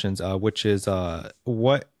for the questions, which is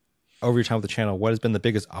what, over your time with the channel, what has been the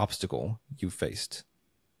biggest obstacle you've faced?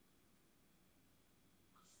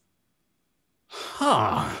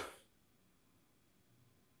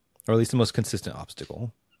 Or at least the most consistent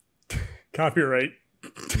obstacle. Copyright.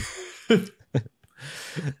 That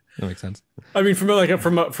makes sense. I mean,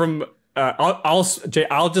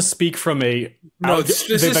 I'll just speak from a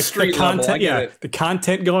the content. Yeah, the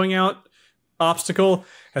content going out obstacle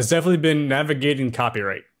has definitely been navigating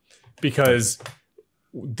copyright, because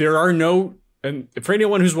there are no, and for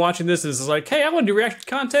anyone who's watching this is like, hey, I want to do reaction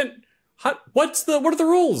content. What are the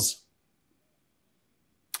rules?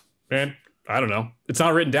 Man, I don't know. It's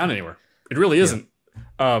not written down anywhere. It really isn't.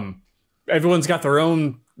 Yeah. Everyone's got their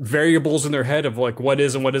own variables in their head of like what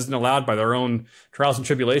is and what isn't allowed by their own trials and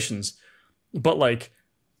tribulations. But like,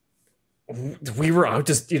 we were out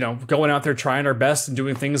just, going out there trying our best and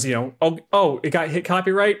doing things, it got hit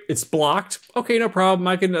copyright. It's blocked. Okay, no problem.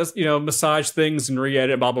 I can, massage things and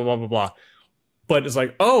re-edit, blah, blah, blah, blah, blah. But it's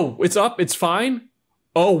like, oh, it's up. It's fine.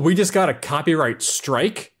 Oh, we just got a copyright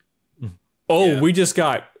strike. Oh, we just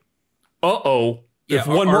got, yeah,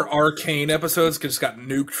 our Arcane episodes just got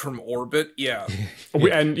nuked from orbit. Yeah.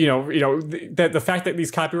 And, the fact that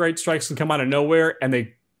these copyright strikes can come out of nowhere and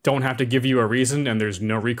they don't have to give you a reason and there's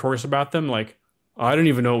no recourse about them. Like, I don't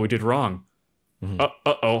even know what we did wrong.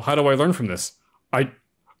 How do I learn from this? I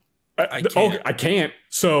I can't. I can't.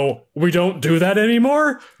 So we don't do that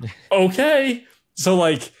anymore. Okay. So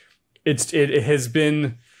like, it has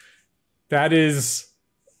been. That is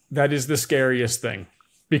the scariest thing,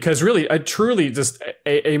 because really, truly, just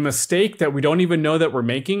a mistake that we don't even know that we're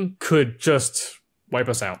making could just wipe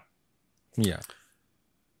us out. Yeah.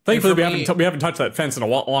 Thankfully, we haven't touched that fence in a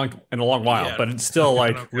long while, Yeah, but it's still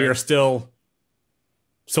like okay. we are still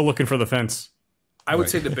looking for the fence. I would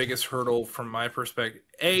say the biggest hurdle from my perspective,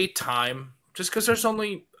 time, just because there's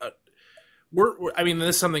only, I mean,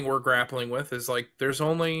 this is something we're grappling with, is like, there's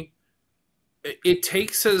only, it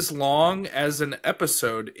takes as long as an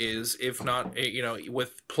episode is, if not,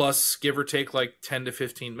 with plus give or take like 10 to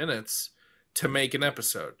 15 minutes to make an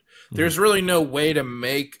episode. There's really no way to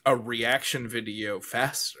make a reaction video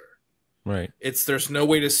faster. Right. There's no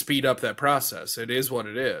way to speed up that process. It is what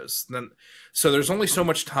it is. So there's only so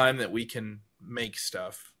much time that we can make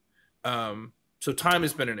stuff. So time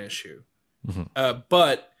has been an issue.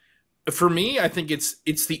 But for me, I think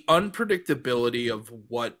it's the unpredictability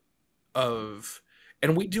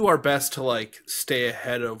and we do our best to like stay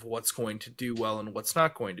ahead of what's going to do well and what's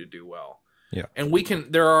not going to do well. Yeah. And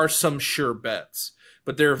there are some sure bets,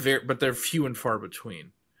 but they're few and far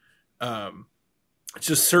between. It's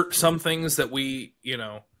just some things that we,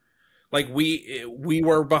 like we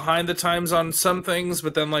were behind the times on some things,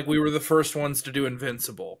 but then like we were the first ones to do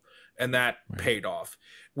Invincible, and that paid off.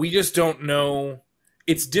 We just don't know.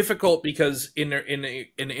 It's difficult because in an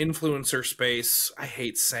influencer space, I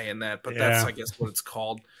hate saying that, but that's, I guess, what it's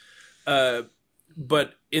called.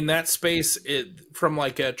 But in that space, from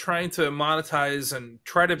like trying to monetize and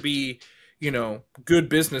try to be, good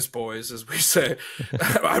business boys, as we say.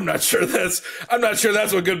 I'm not sure that's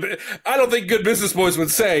what I don't think good business boys would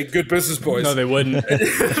say good business boys. No, they wouldn't.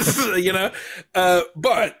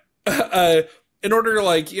 But in order to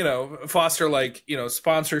like, foster like,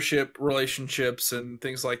 sponsorship relationships and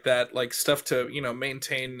things like that, like stuff to,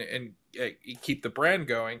 maintain and keep the brand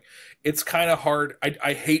going, it's kind of hard.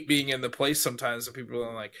 I hate being in the place sometimes that people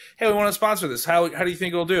are like, hey, we want to sponsor this. How do you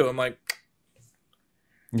think it'll do? I'm like,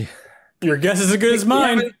 your guess is as good as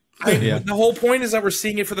mine. The whole point is that we're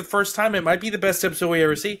seeing it for the first time. It might be the best episode we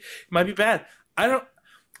ever see. It might be bad. I don't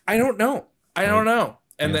know. I don't know.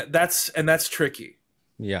 And that's tricky.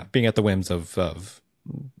 Yeah, being at the whims of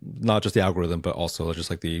not just the algorithm, but also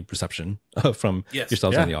just like the reception from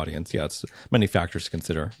yourselves and the audience. Yeah, it's many factors to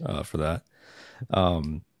consider for that.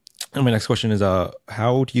 And my next question is,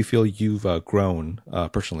 how do you feel you've grown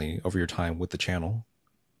personally over your time with the channel?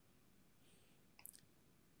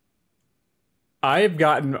 I've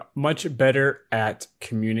gotten much better at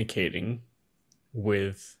communicating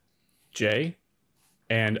with Jay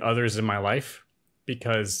and others in my life,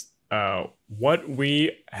 because what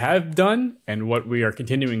we have done and what we are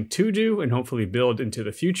continuing to do and hopefully build into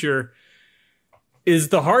the future is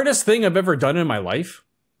the hardest thing I've ever done in my life.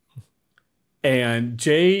 And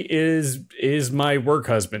Jay is my work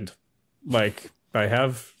husband. Like,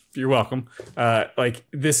 you're welcome. Like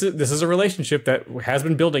this is a relationship that has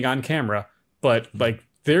been building on camera, but like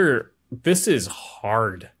this is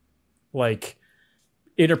hard. Like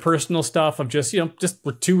interpersonal stuff of just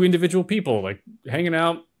we're two individual people like hanging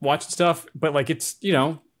out, watching stuff, but like it's,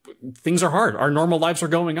 things are hard. Our normal lives are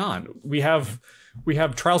going on. We have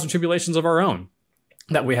trials and tribulations of our own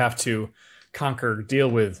that we have to conquer,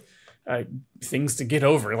 deal with, things to get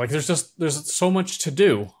over. Like there's so much to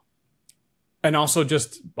do, and also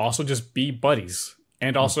just be buddies,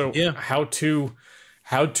 and also how to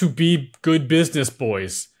be good business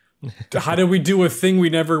boys. How do we do a thing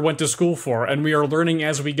we never went to school for, and we are learning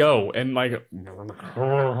as we go, and like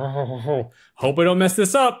hope I don't mess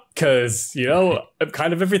this up, because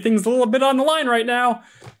kind of everything's a little bit on the line right now.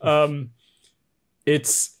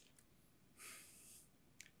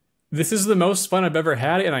 This is the most fun I've ever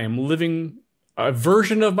had, and I am living a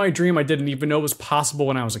version of my dream I didn't even know was possible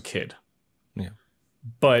when I was a kid. Yeah.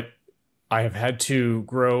 But I have had to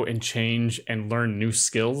grow and change and learn new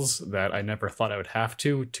skills that I never thought I would have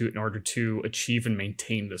to in order to achieve and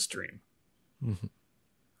maintain this dream. Mm-hmm.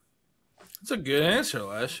 That's a good answer,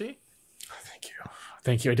 Lashy.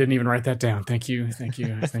 Thank you. I didn't even write that down. Thank you.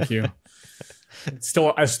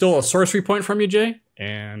 Still a sorcery point from you, Jay.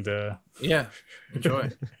 And yeah,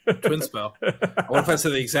 enjoy. Twin spell. I wonder if I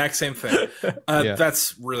said the exact same thing.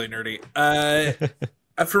 That's really nerdy.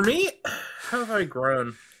 For me, how have I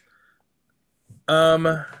grown?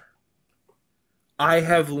 I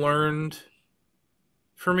have learned,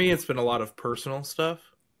 for me, it's been a lot of personal stuff.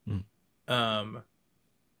 I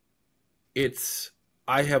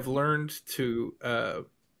have learned to,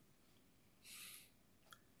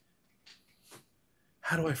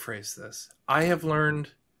 how do I phrase this? I have learned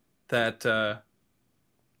that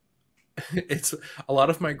it's a lot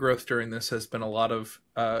of my growth during this has been a lot of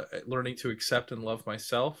learning to accept and love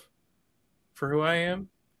myself for who I am.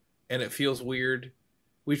 And it feels weird.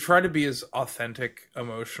 We try to be as authentic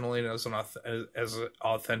emotionally and as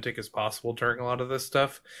authentic as possible during a lot of this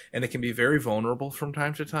stuff. And it can be very vulnerable from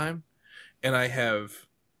time to time. And I have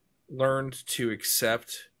learned to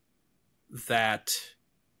accept that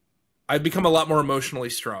I've become a lot more emotionally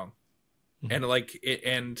strong and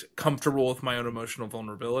and comfortable with my own emotional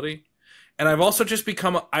vulnerability. And I've also just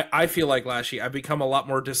become, I feel like, Lashy, I've become a lot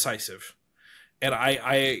more decisive. And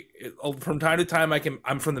I from time to time,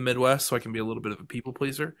 I'm from the Midwest, so I can be a little bit of a people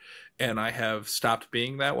pleaser. And I have stopped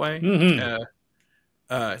being that way.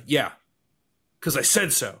 Yeah, because I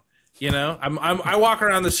said so. You know, I walk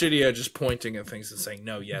around the studio just pointing at things and saying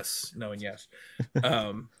no, yes, no, and yes.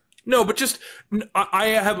 No, but just I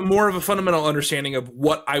have more of a fundamental understanding of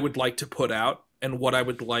what I would like to put out and what I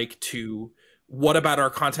would like to, what about our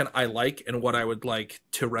content I like and what I would like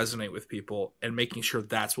to resonate with people, and making sure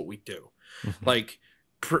that's what we do. Like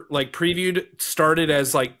Preview'd started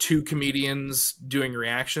as like two comedians doing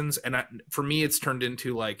reactions, and for me it's turned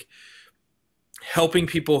into like helping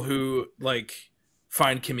people who like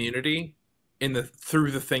find community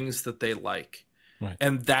through the things that they like. Right.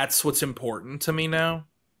 And that's what's important to me now.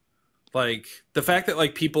 Like the fact that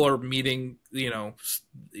like people are meeting, you know,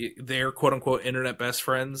 their quote unquote internet best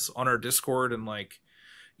friends on our Discord, and like,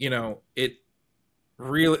 you know, it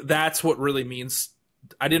really, that's what really means.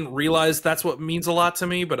 I didn't realize that's what means a lot to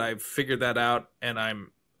me, but I've figured that out, and I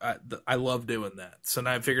love doing that. So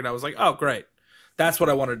now I figured, I was like, oh great, that's what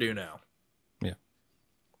I want to do now.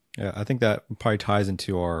 Yeah, I think that probably ties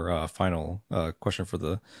into our final question for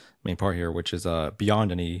the main part here, which is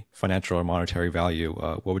beyond any financial or monetary value,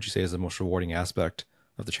 what would you say is the most rewarding aspect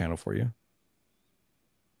of the channel for you?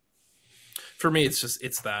 For me,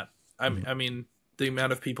 it's that. I mean, the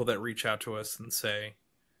amount of people that reach out to us and say,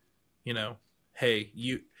 you know, hey,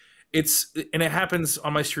 and it happens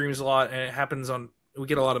on my streams a lot, and it happens we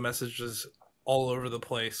get a lot of messages all over the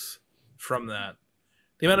place from that.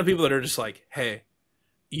 The amount of people that are just like, hey,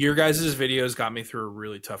 your guys' videos got me through a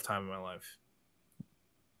really tough time in my life.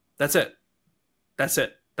 That's it. That's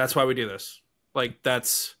why we do this. Like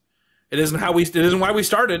it isn't why we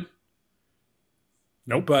started.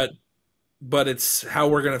 Nope. But it's how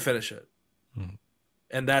we're going to finish it.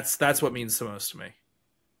 And that's what means the most to me.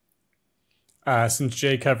 Since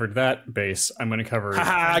Jay covered that base, I'm going to cover.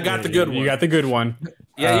 I got the good one. You got the good one.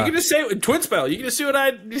 Yeah, you can just say it, twin spell. You can just see what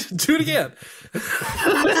I do it again.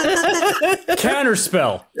 Counter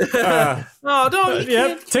spell. Oh, don't.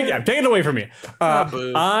 Yep. Take it away from me.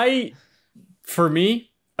 I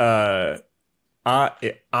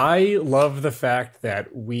love the fact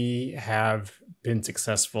that we have been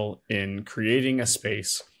successful in creating a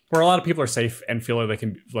space where a lot of people are safe and feel like they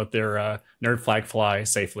can let their nerd flag fly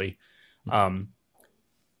safely. But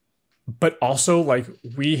also, like,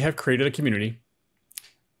 we have created a community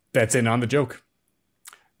that's in on the joke.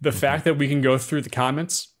 The fact that we can go through the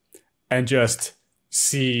comments and just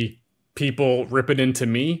see people ripping into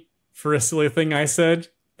me for a silly thing I said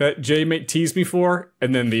that Jay teased me for,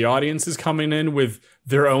 and then the audience is coming in with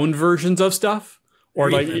their own versions of stuff.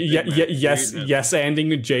 Or like,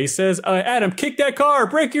 yes-anding Jay says, Adam, kick that car,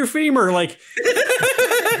 break your femur. Like,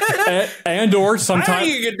 and or sometimes. I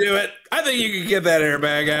think you can do it. I think you can get that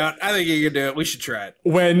airbag out. I think you can do it. We should try it.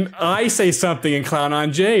 When I say something and clown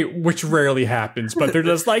on Jay, which rarely happens, but they're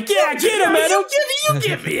just like, yeah, get him, Adam. You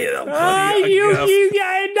give me it. Not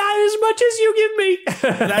as much as you give me.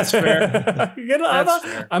 That's fair.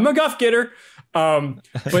 I'm a guff getter.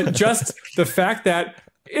 But just the fact that,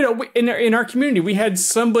 you know, in our community, we had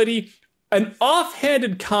an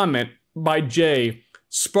offhanded comment by Jay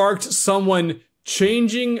sparked someone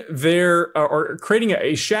changing their or creating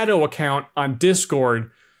a shadow account on Discord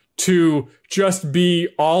to just be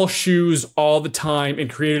all shoes all the time, and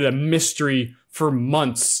created a mystery for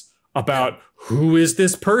months about who is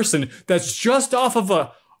this person that's just off of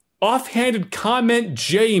a offhanded comment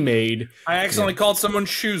Jay made. I accidentally called someone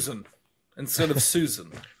Shoesin instead of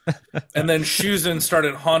Susan. And then Shuzen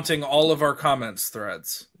started haunting all of our comments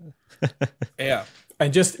threads. Yeah.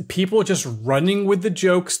 And just people just running with the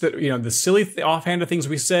jokes that, you know, the silly offhanded things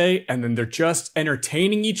we say, and then they're just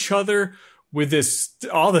entertaining each other with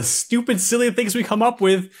all the stupid, silly things we come up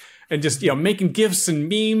with, and just, you know, making GIFs and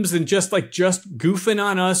memes and just goofing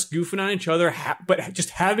on us, goofing on each other, but just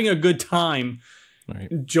having a good time, right.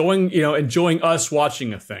 enjoying us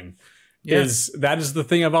watching a thing. That is the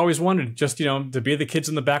thing I've always wanted, just, you know, to be the kids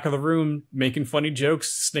in the back of the room making funny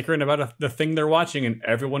jokes, snickering about the thing they're watching, and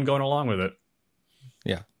everyone going along with it.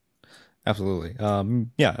 Yeah. Absolutely.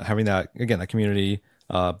 Yeah, having that community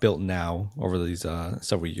built now over these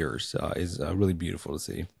several years is really beautiful to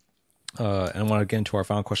see. And I want to get into our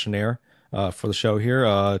final questionnaire for the show here.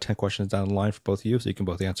 10 questions down the line for both of you, so you can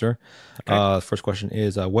both answer. Okay. First question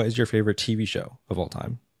is, what is your favorite TV show of all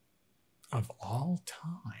time? Of all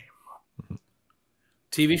time?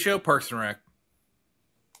 TV show, Parks and Rec.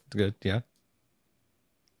 Good, yeah.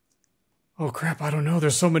 Oh, crap, I don't know.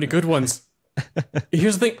 There's so many good ones.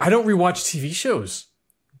 Here's the thing. I don't rewatch TV shows.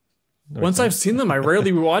 Once I've seen them, I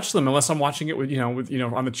rarely rewatch them unless I'm watching it with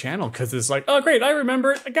on the channel, because it's like, oh great, I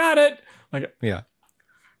remember it, I got it. Like, yeah,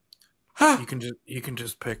 you can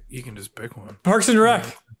just pick one. Parks and Rec.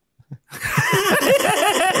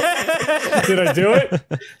 Did I do it?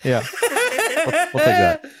 Yeah, we'll take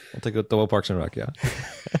that. We'll take the Parks and Rec. Yeah.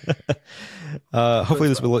 Hopefully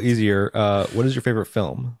this will be a little easier. What is your favorite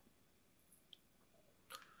film?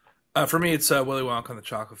 For me, it's Willy Wonka and the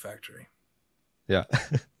Chocolate Factory. Yeah.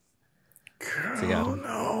 Oh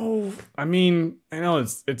no! I mean, I know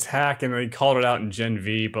it's hack and they called it out in Gen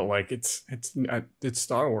V, but like it's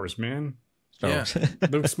Star Wars, man. Star Wars.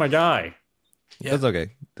 Luke's my guy. Yeah. That's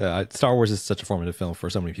okay. Star Wars is such a formative film for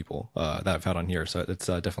so many people that I've had on here, so it's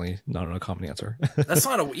definitely not an uncommon answer. That's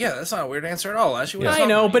not a weird answer at all. Actually, I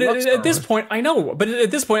know, but at this point,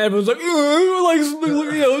 everyone's like,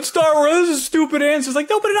 Star Wars. This is a stupid answer. It's like,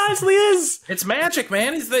 no, but it honestly is. It's magic,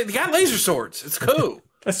 man. They got laser swords. It's cool.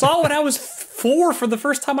 I saw it when I was 4 for the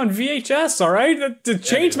first time on VHS. All right, it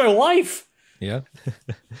changed my life. Yeah.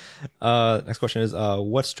 Next question is,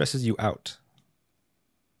 what stresses you out?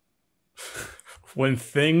 When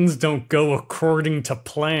things don't go according to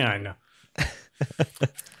plan. I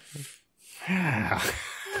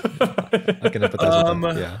can empathize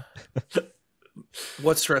with that. Yeah.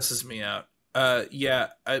 What stresses me out?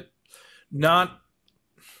 Not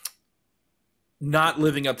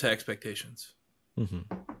living up to expectations. Mm-hmm.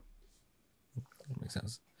 That makes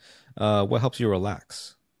sense. What helps you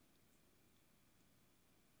relax?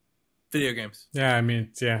 Video games. Yeah, I mean,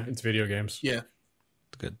 it's video games. Yeah.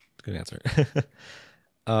 Good answer.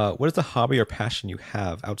 What is the hobby or passion you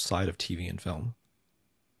have outside of TV and film?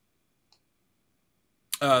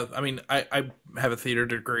 I mean, I have a theater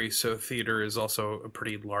degree, so theater is also a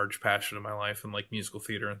pretty large passion in my life, and like musical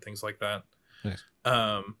theater and things like that. Nice.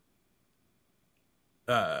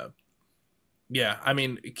 Yeah, I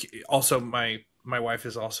mean, also my wife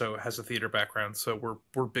has a theater background, so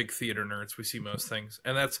we're big theater nerds. We see most things,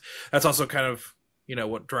 and that's also kind of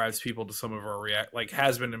what drives people to some of our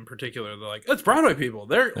has been in particular. They're like, it's Broadway people.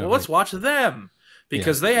 Let's watch them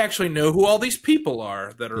because they actually know who all these people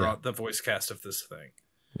are that are on the voice cast of this thing.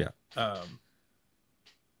 Yeah.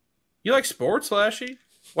 You like sports, Lashy?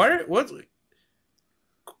 What?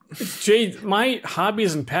 Jade, my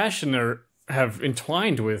hobbies and passion have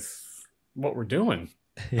entwined with what we're doing.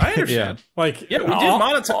 I understand. We did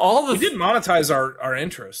monetize our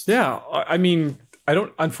interest. Yeah, I mean, I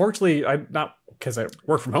don't. Unfortunately, I'm not, because I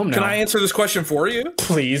work from home now. Can I answer this question for you?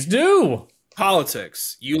 Please do.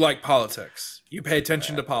 Politics. You like politics. You pay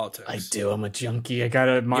attention to politics. I do. I'm a junkie. I got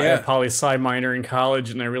a poli-sci minor in college,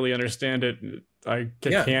 and I really understand it. I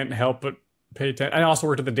can't help but pay attention. I also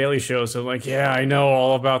worked at the Daily Show, so I know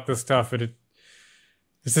all about this stuff. And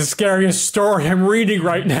it's the scariest story I'm reading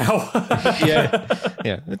right now.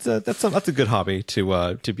 Yeah. That's a good hobby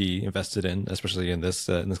to be invested in, especially in this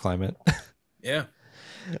climate. Yeah.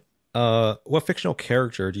 What fictional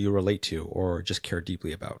character do you relate to or just care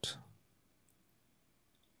deeply about?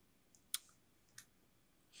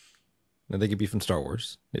 And they could be from Star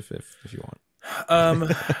Wars if you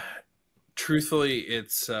want. Truthfully,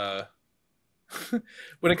 it's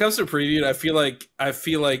when it comes to Preview'd, I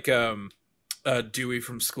feel like Dewey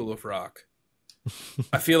from School of Rock.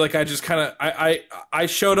 I feel like I just kind of I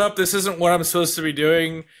showed up. This isn't what I'm supposed to be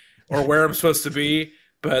doing or where I'm supposed to be,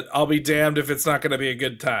 but I'll be damned if it's not going to be a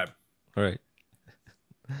good time. All right.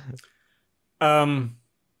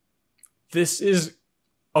 This is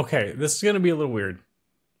going to be a little weird,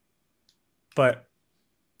 but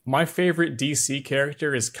my favorite DC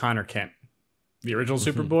character is Connor Kent, the original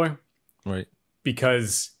Superboy. Right.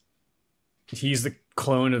 Because he's the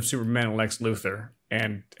clone of Superman and Lex Luthor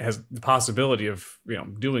and has the possibility of,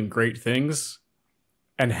 doing great things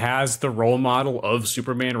and has the role model of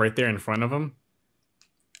Superman right there in front of him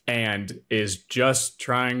and is just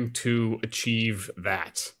trying to achieve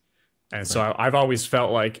that. And so I've always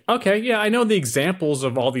felt like, I know the examples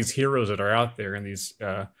of all these heroes that are out there and these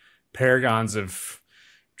paragons of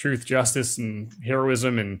truth, justice, and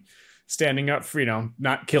heroism and standing up for,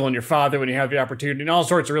 not killing your father when you have the opportunity and all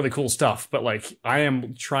sorts of really cool stuff. But I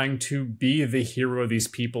am trying to be the hero these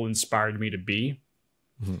people inspired me to be.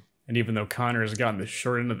 Mm-hmm. And even though Connor has gotten the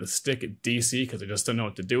short end of the stick at DC because they just don't know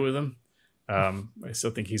what to do with him, I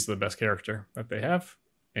still think he's the best character that they have.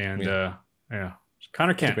 And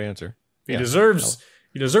Connor Kent. Good answer. He deserves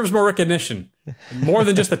more recognition, more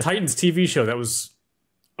than just the Titans TV show that was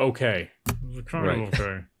okay. It was kind of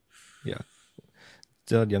okay. Yeah.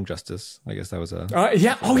 Young Justice. I guess that was a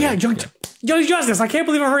Young Justice. I can't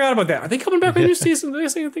believe I forgot about that. Are they coming back with a new season? Did they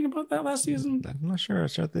say anything about that last season? I'm not sure. I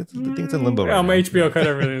think it's in limbo right now. HBO cut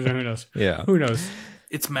everything. Who knows? Yeah. Who knows?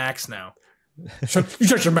 It's Max now.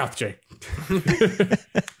 Shut your mouth, Jay.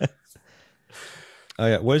 Oh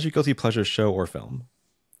yeah. What is your guilty pleasure show or film?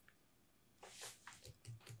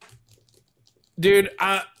 Dude,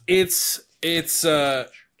 it's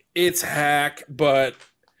hack, but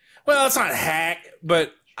well, it's not hack,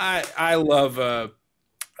 but I love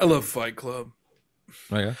Fight Club.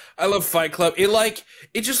 Oh yeah. I love Fight Club.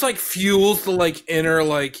 It just like fuels the like inner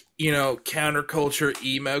like, you know, counterculture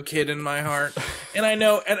emo kid in my heart. And I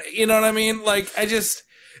know, and you know what I mean? Like I just,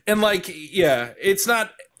 and like yeah, it's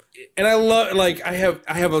not, and I love, like I have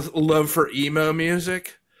a love for emo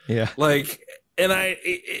music. Yeah. Like, and I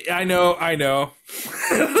know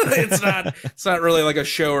it's not really like a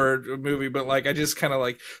show or a movie, but like I just kind of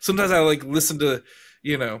like, sometimes I like listen to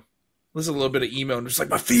a little bit of emo and just like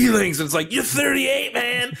my feelings, and it's like, you're 38,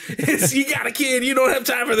 man. You got a kid, you don't have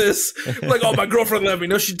time for this. I'm like, oh, my girlfriend left me.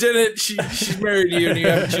 No, she didn't. She's married to you and you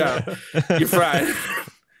have a child. You're fried.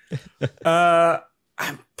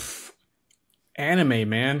 Anime,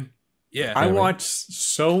 man. Yeah, I watch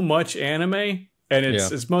so much anime, and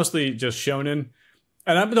it's mostly just shonen.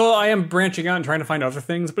 And I am branching out and trying to find other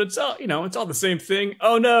things, but it's all, it's all the same thing.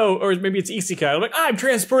 Oh no, or maybe it's isekai. I'm like, I'm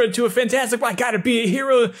transported to a fantastic. I gotta be a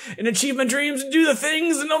hero and achieve my dreams and do the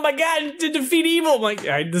things, and oh my god, to defeat evil. I'm like,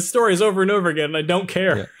 the story is over and over again, and I don't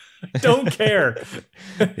care. Yeah. I don't care.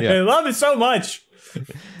 I love it so much.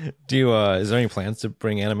 Do you? Is there any plans to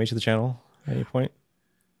bring anime to the channel at any point?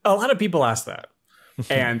 A lot of people ask that,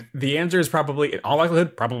 and the answer is probably, in all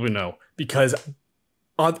likelihood, probably no, because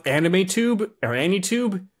on AnimeTube or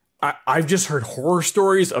AnyTube, I've just heard horror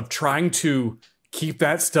stories of trying to keep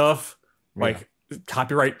that stuff like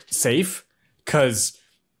copyright safe, because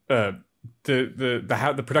the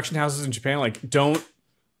production houses in Japan don't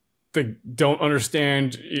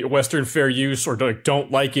understand Western fair use, or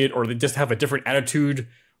don't like it, or they just have a different attitude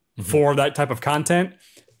for that type of content,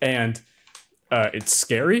 and it's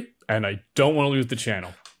scary, and I don't want to lose the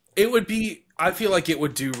channel. I feel like it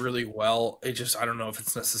would do really well. I don't know if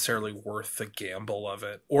it's necessarily worth the gamble of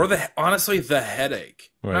it, or honestly the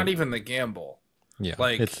headache. Right. Not even the gamble. Yeah,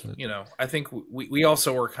 like I think we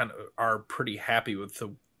also are pretty happy with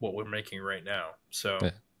what we're making right now. So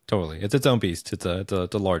yeah, totally, it's its own beast. It's a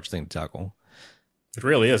large thing to tackle. It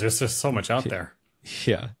really is. There's just so much out there.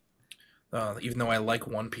 Yeah. Even though I like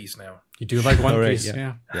One Piece now. You do like One Piece,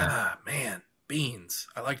 yeah. Ah, man, Beans.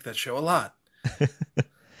 I liked that show a lot.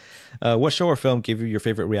 What show or film gave you your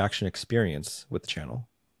favorite reaction experience with the channel?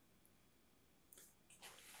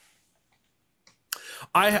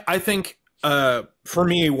 I think for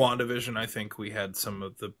me, WandaVision. I think we had some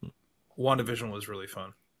of the WandaVision was really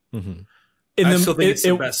fun. Mm-hmm. I still think it's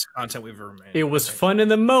the best content we've ever made. It was fun in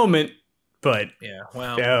the moment, but yeah,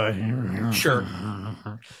 well, sure.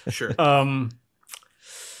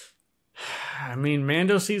 I mean,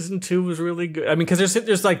 Mando season 2 was really good. I mean, because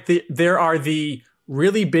there's like there are the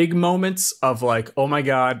really big moments of like, oh my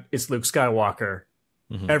god, it's Luke Skywalker.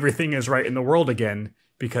 Mm-hmm. Everything is right in the world again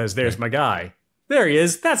because there's my guy. There he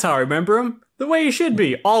is. That's how I remember him. The way he should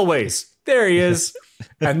be. Always. There he is.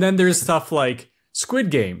 And then there's stuff like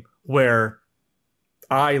Squid Game, where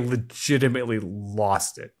I legitimately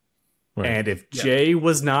lost it. Right. And if Jay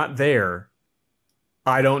was not there,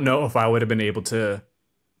 I don't know if I would have been able to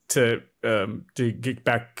get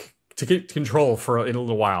back to get control in a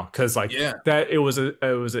little while, because that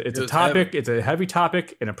it's a topic, heavy. It's a heavy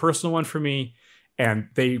topic and a personal one for me, and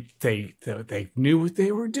they knew what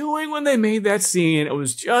they were doing when they made that scene. It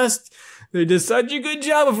was just, they did such a good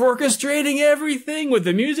job of orchestrating everything with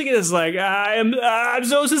the music, and it's like I'm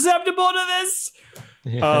so susceptible to this.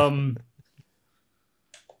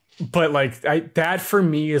 But like that for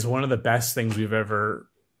me is one of the best things we've ever,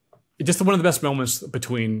 just one of the best moments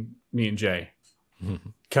between me and Jay.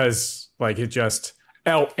 Because like it just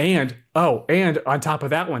and on top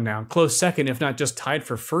of that one, now close second, if not just tied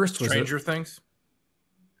for first, was Stranger Things.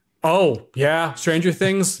 Oh yeah, Stranger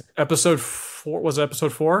Things episode 4 was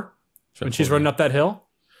episode 4 when she's running up that hill.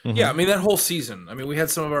 Mm-hmm. Yeah, I mean that whole season. I mean we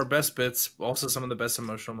had some of our best bits, also some of the best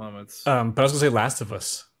emotional moments. But I was gonna say Last of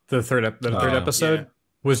Us, the third episode.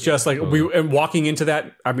 was just like and walking into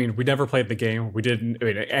that. I mean, we never played the game. We didn't.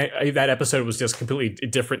 I mean, that episode was just completely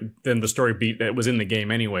different than the story beat that was in the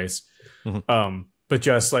game, anyways. But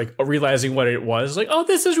just like realizing what it was, like, oh,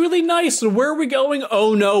 this is really nice. And where are we going?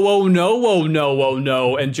 Oh no! Oh no! Oh no! Oh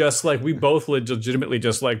no! And just like we both legitimately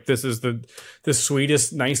just like this is the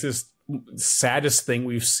sweetest, nicest, saddest thing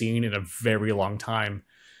we've seen in a very long time.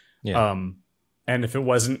 Yeah. And if it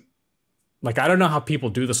wasn't like, I don't know how people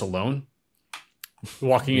do this alone,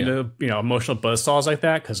 walking into emotional buzzsaws like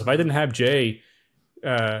that. Because if I didn't have Jay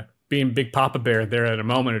being Big Papa Bear there at a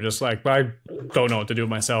moment, or just like, I don't know what to do with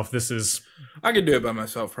myself. This is. I could do it by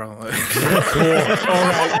myself, probably. Cool. All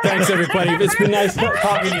right. Thanks, everybody. It's been nice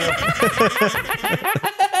talking to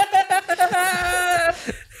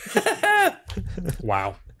you.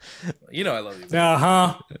 Wow. You know I love you.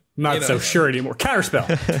 Not so sure anymore. Counterspell.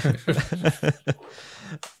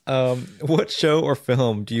 What show or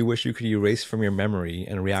film do you wish you could erase from your memory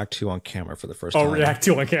and react to on camera for the first time? Oh, react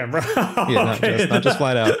to on camera. Yeah, not just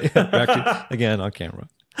flat out. Yeah, react to, again, on camera.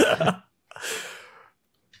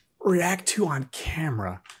 React to on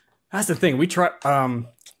camera. That's the thing. We try.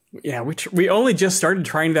 We only just started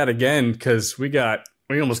trying that again because we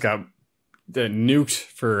almost got nuked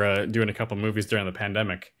for doing a couple movies during the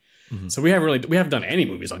pandemic. So we haven't done any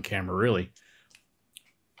movies on camera really.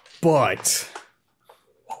 But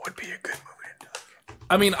what would be a good movie to do?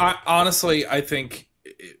 I mean, I think,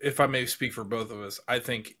 if I may speak for both of us, I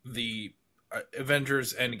think the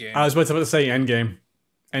Avengers Endgame. I was about to say Endgame.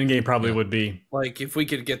 Endgame probably would be like, if we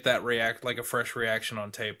could get that a fresh reaction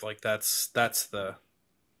on tape, like that's the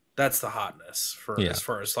hotness for as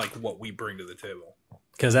far as like what we bring to the table.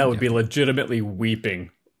 Because that would be legitimately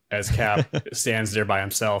weeping as Cap stands there by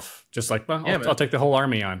himself, just like, well, I'll take the whole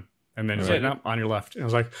army on, and then he's like, no, on your left. And I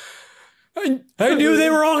was like, I knew they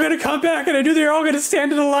were all going to come back, and I knew they were all going to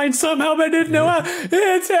stand in a line somehow, but I didn't know how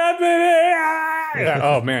it's happening.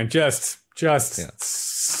 Oh man, just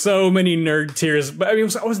so many nerd tears. But I mean,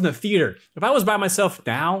 I was in the theater. If I was by myself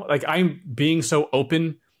now, like, I'm being so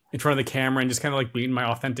open in front of the camera and just kind of like being my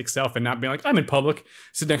authentic self and not being like, I'm in public,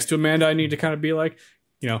 sit next to Amanda, I need to kind of be like,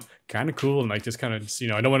 kind of cool and like just kind of,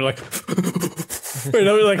 I don't want to like,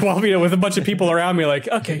 like while with a bunch of people around me, like,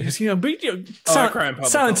 okay, just silent.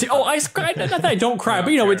 Oh, I cry. Not that I don't cry,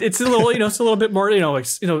 but it's a little, it's a little bit more, like,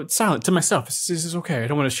 silent to myself. This is okay. I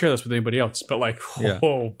don't want to share this with anybody else. But like,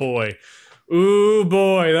 oh boy, ooh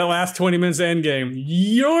boy, that last 20 minutes of Endgame,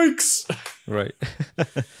 yikes! Right.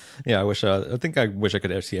 Yeah, I think I wish I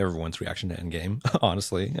could see everyone's reaction to Endgame.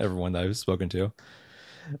 Honestly, everyone that I've spoken to.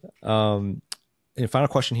 And final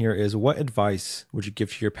question here is, what advice would you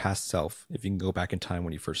give to your past self if you can go back in time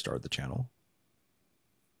when you first started the channel?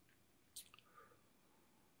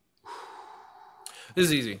 This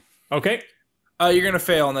is easy. Okay. You're gonna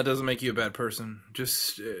fail, and that doesn't make you a bad person.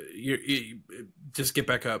 Just just get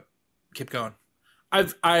back up, keep going. I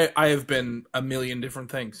have been a million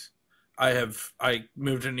different things. I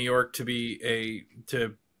moved to New York to be be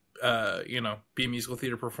a musical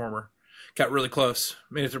theater performer. Got really close.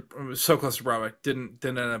 I mean, it was so close to Broadway. Didn't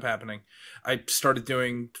end up happening. I started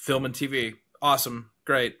doing film and TV. Awesome,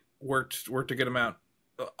 great. Worked a good amount.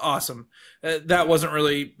 Awesome. That wasn't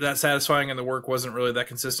really that satisfying, and the work wasn't really that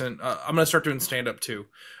consistent. I'm gonna start doing stand up too.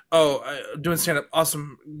 Doing stand up,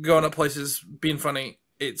 awesome. Going up places, being funny.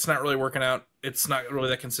 It's not really working out. It's not really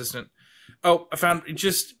that consistent. I found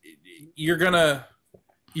just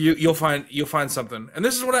you'll find something, and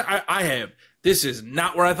this is what I have. This is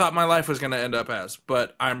not where I thought my life was going to end up as,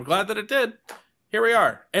 but I'm glad that it did. Here we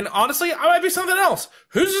are. And honestly, I might be something else.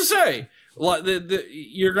 Who's to say?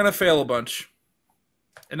 You're going to fail a bunch.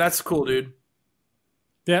 And that's cool, dude.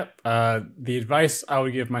 Yep. The advice I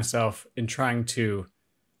would give myself in trying to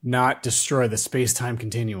not destroy the space-time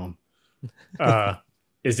continuum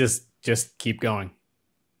is just keep going.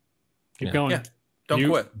 Keep going. Yeah. Don't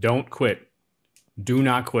quit. Don't quit. Do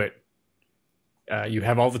not quit. You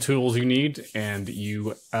have all the tools you need, and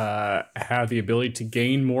you have the ability to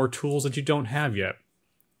gain more tools that you don't have yet.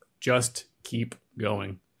 Just keep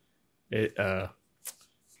going. And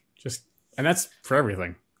that's for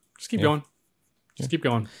everything. Just keep going. Just keep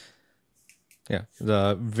going. Yeah,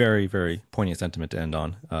 the very, very poignant sentiment to end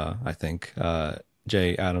on, I think.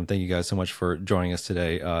 Jay, Adam, thank you guys so much for joining us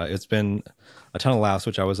today. It's been a ton of laughs,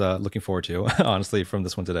 which I was looking forward to, honestly, from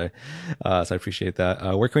this one today. So I appreciate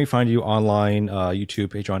that. Where can we find you online, YouTube,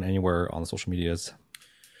 Patreon, anywhere on the social medias?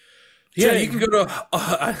 Yeah, you can go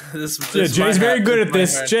to... Jay's very good at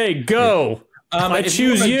this. Jay, go. I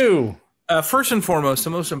choose you. First and foremost,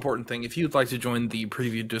 the most important thing, if you'd like to join the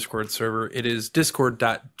Preview'd Discord server, it is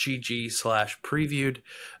discord.gg/preview'd.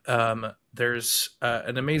 There's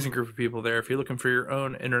an amazing group of people there. If you're looking for your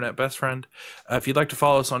own internet best friend, if you'd like to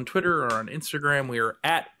follow us on Twitter or on Instagram, we are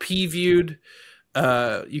at pReview'd.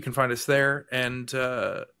 You can find us there. And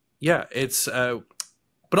it's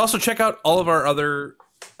but also check out all of our other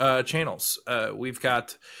channels. We've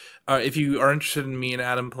got if you are interested in me and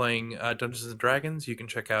Adam playing Dungeons and Dragons, you can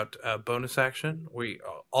check out Bonus Action.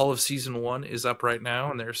 All of season 1 is up right now,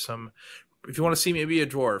 and there's some. If you want to see me be a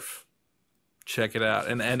dwarf, check it out.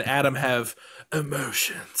 And Adam have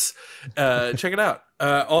emotions. Check it out.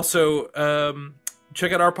 Also,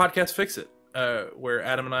 check out our podcast, Fix It, where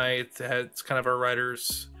Adam and I it's kind of our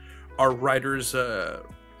writers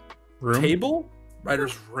room? Table.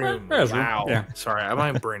 Writer's Room. Wow. Yeah. Sorry,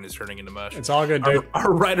 my brain is turning into mush. It's all good, dude.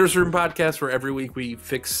 Our Writer's Room podcast, where every week we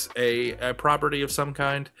fix a property of some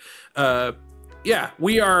kind.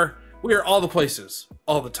 We are all the places,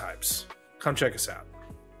 all the times. Come check us out.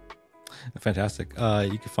 Fantastic.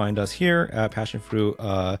 You can find us here at Passionfruit.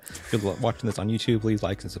 If you're watching this on YouTube, please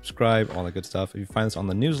like and subscribe, all that good stuff. If you find us on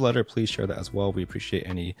the newsletter, please share that as well. We appreciate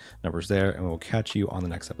any numbers there, and we'll catch you on the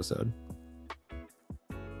next episode.